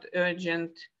it's not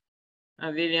urgent,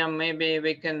 William, maybe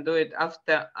we can do it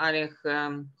after Alec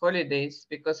holidays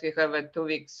because he have a 2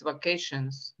 weeks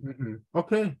vacations.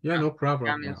 Okay, yeah, no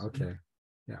problem. Yeah, okay,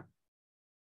 yeah.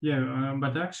 Yeah,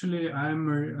 but actually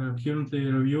I'm currently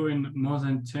reviewing more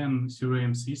than 10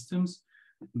 CRM systems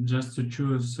just to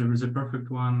choose the perfect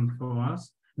one for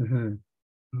us.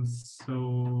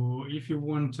 So if you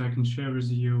want, I can share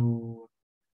with you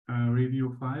a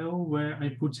review file where I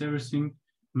put everything.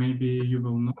 Maybe you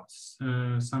will not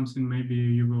something, maybe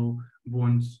you will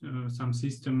want some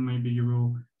system, maybe you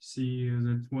will see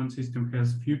that one system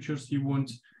has features you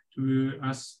want to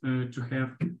us to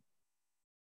have.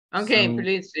 Okay, so,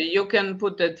 please, you can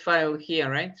put that file here,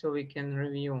 right? So we can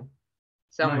review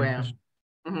somewhere.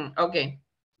 Right. Okay.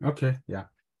 Okay, yeah.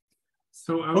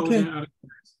 So I will organize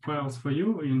files for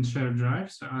you in shared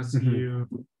drives as you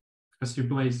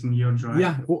place in your drive.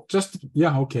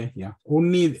 Yeah, okay, yeah.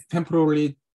 Only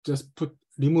temporarily just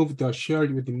remove the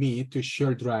shared with me to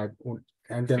share drive,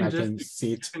 and then I can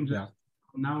see it. Yeah.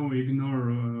 Now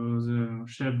ignore the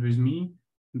shared with me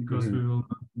because we will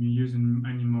not be using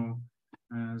anymore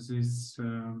this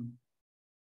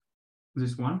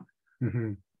one.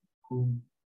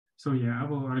 So yeah, I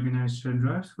will organize shared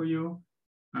drives for you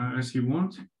as you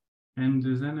want, and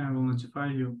then I will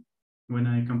notify you when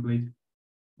I complete.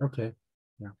 Okay.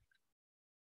 Yeah.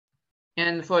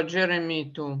 And for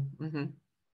Jeremy too.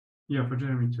 Yeah, for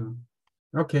Jeremy too.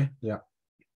 Okay. Yeah.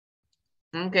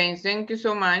 Okay. Thank you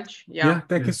so much. Yeah.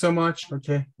 Thank you so much.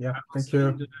 Okay. Yeah. Thank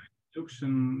you.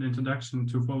 Introduction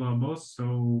to follow our boss.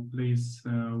 So please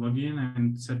log in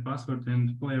and set password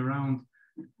and play around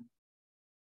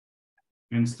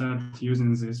and start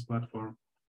using this platform.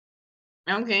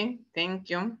 Okay. Thank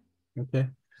you. Okay.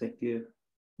 Thank you.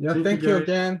 Yeah, thank you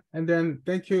again. And then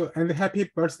thank you and happy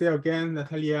birthday again,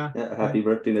 Natalia. Yeah, happy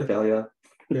birthday, Natalia.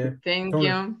 Okay. Thank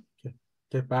you.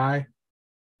 Okay, bye.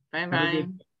 Bye-bye.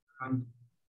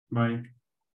 Bye.